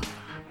 And,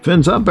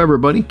 fins up,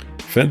 everybody.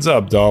 Fins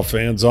up,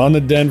 Dolphins. On to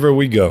Denver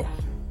we go.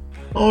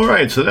 All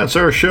right, so that's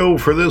our show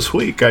for this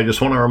week. I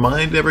just want to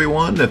remind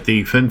everyone that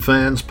the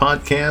FinFans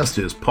podcast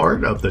is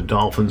part of the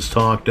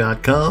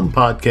DolphinsTalk.com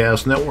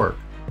podcast network.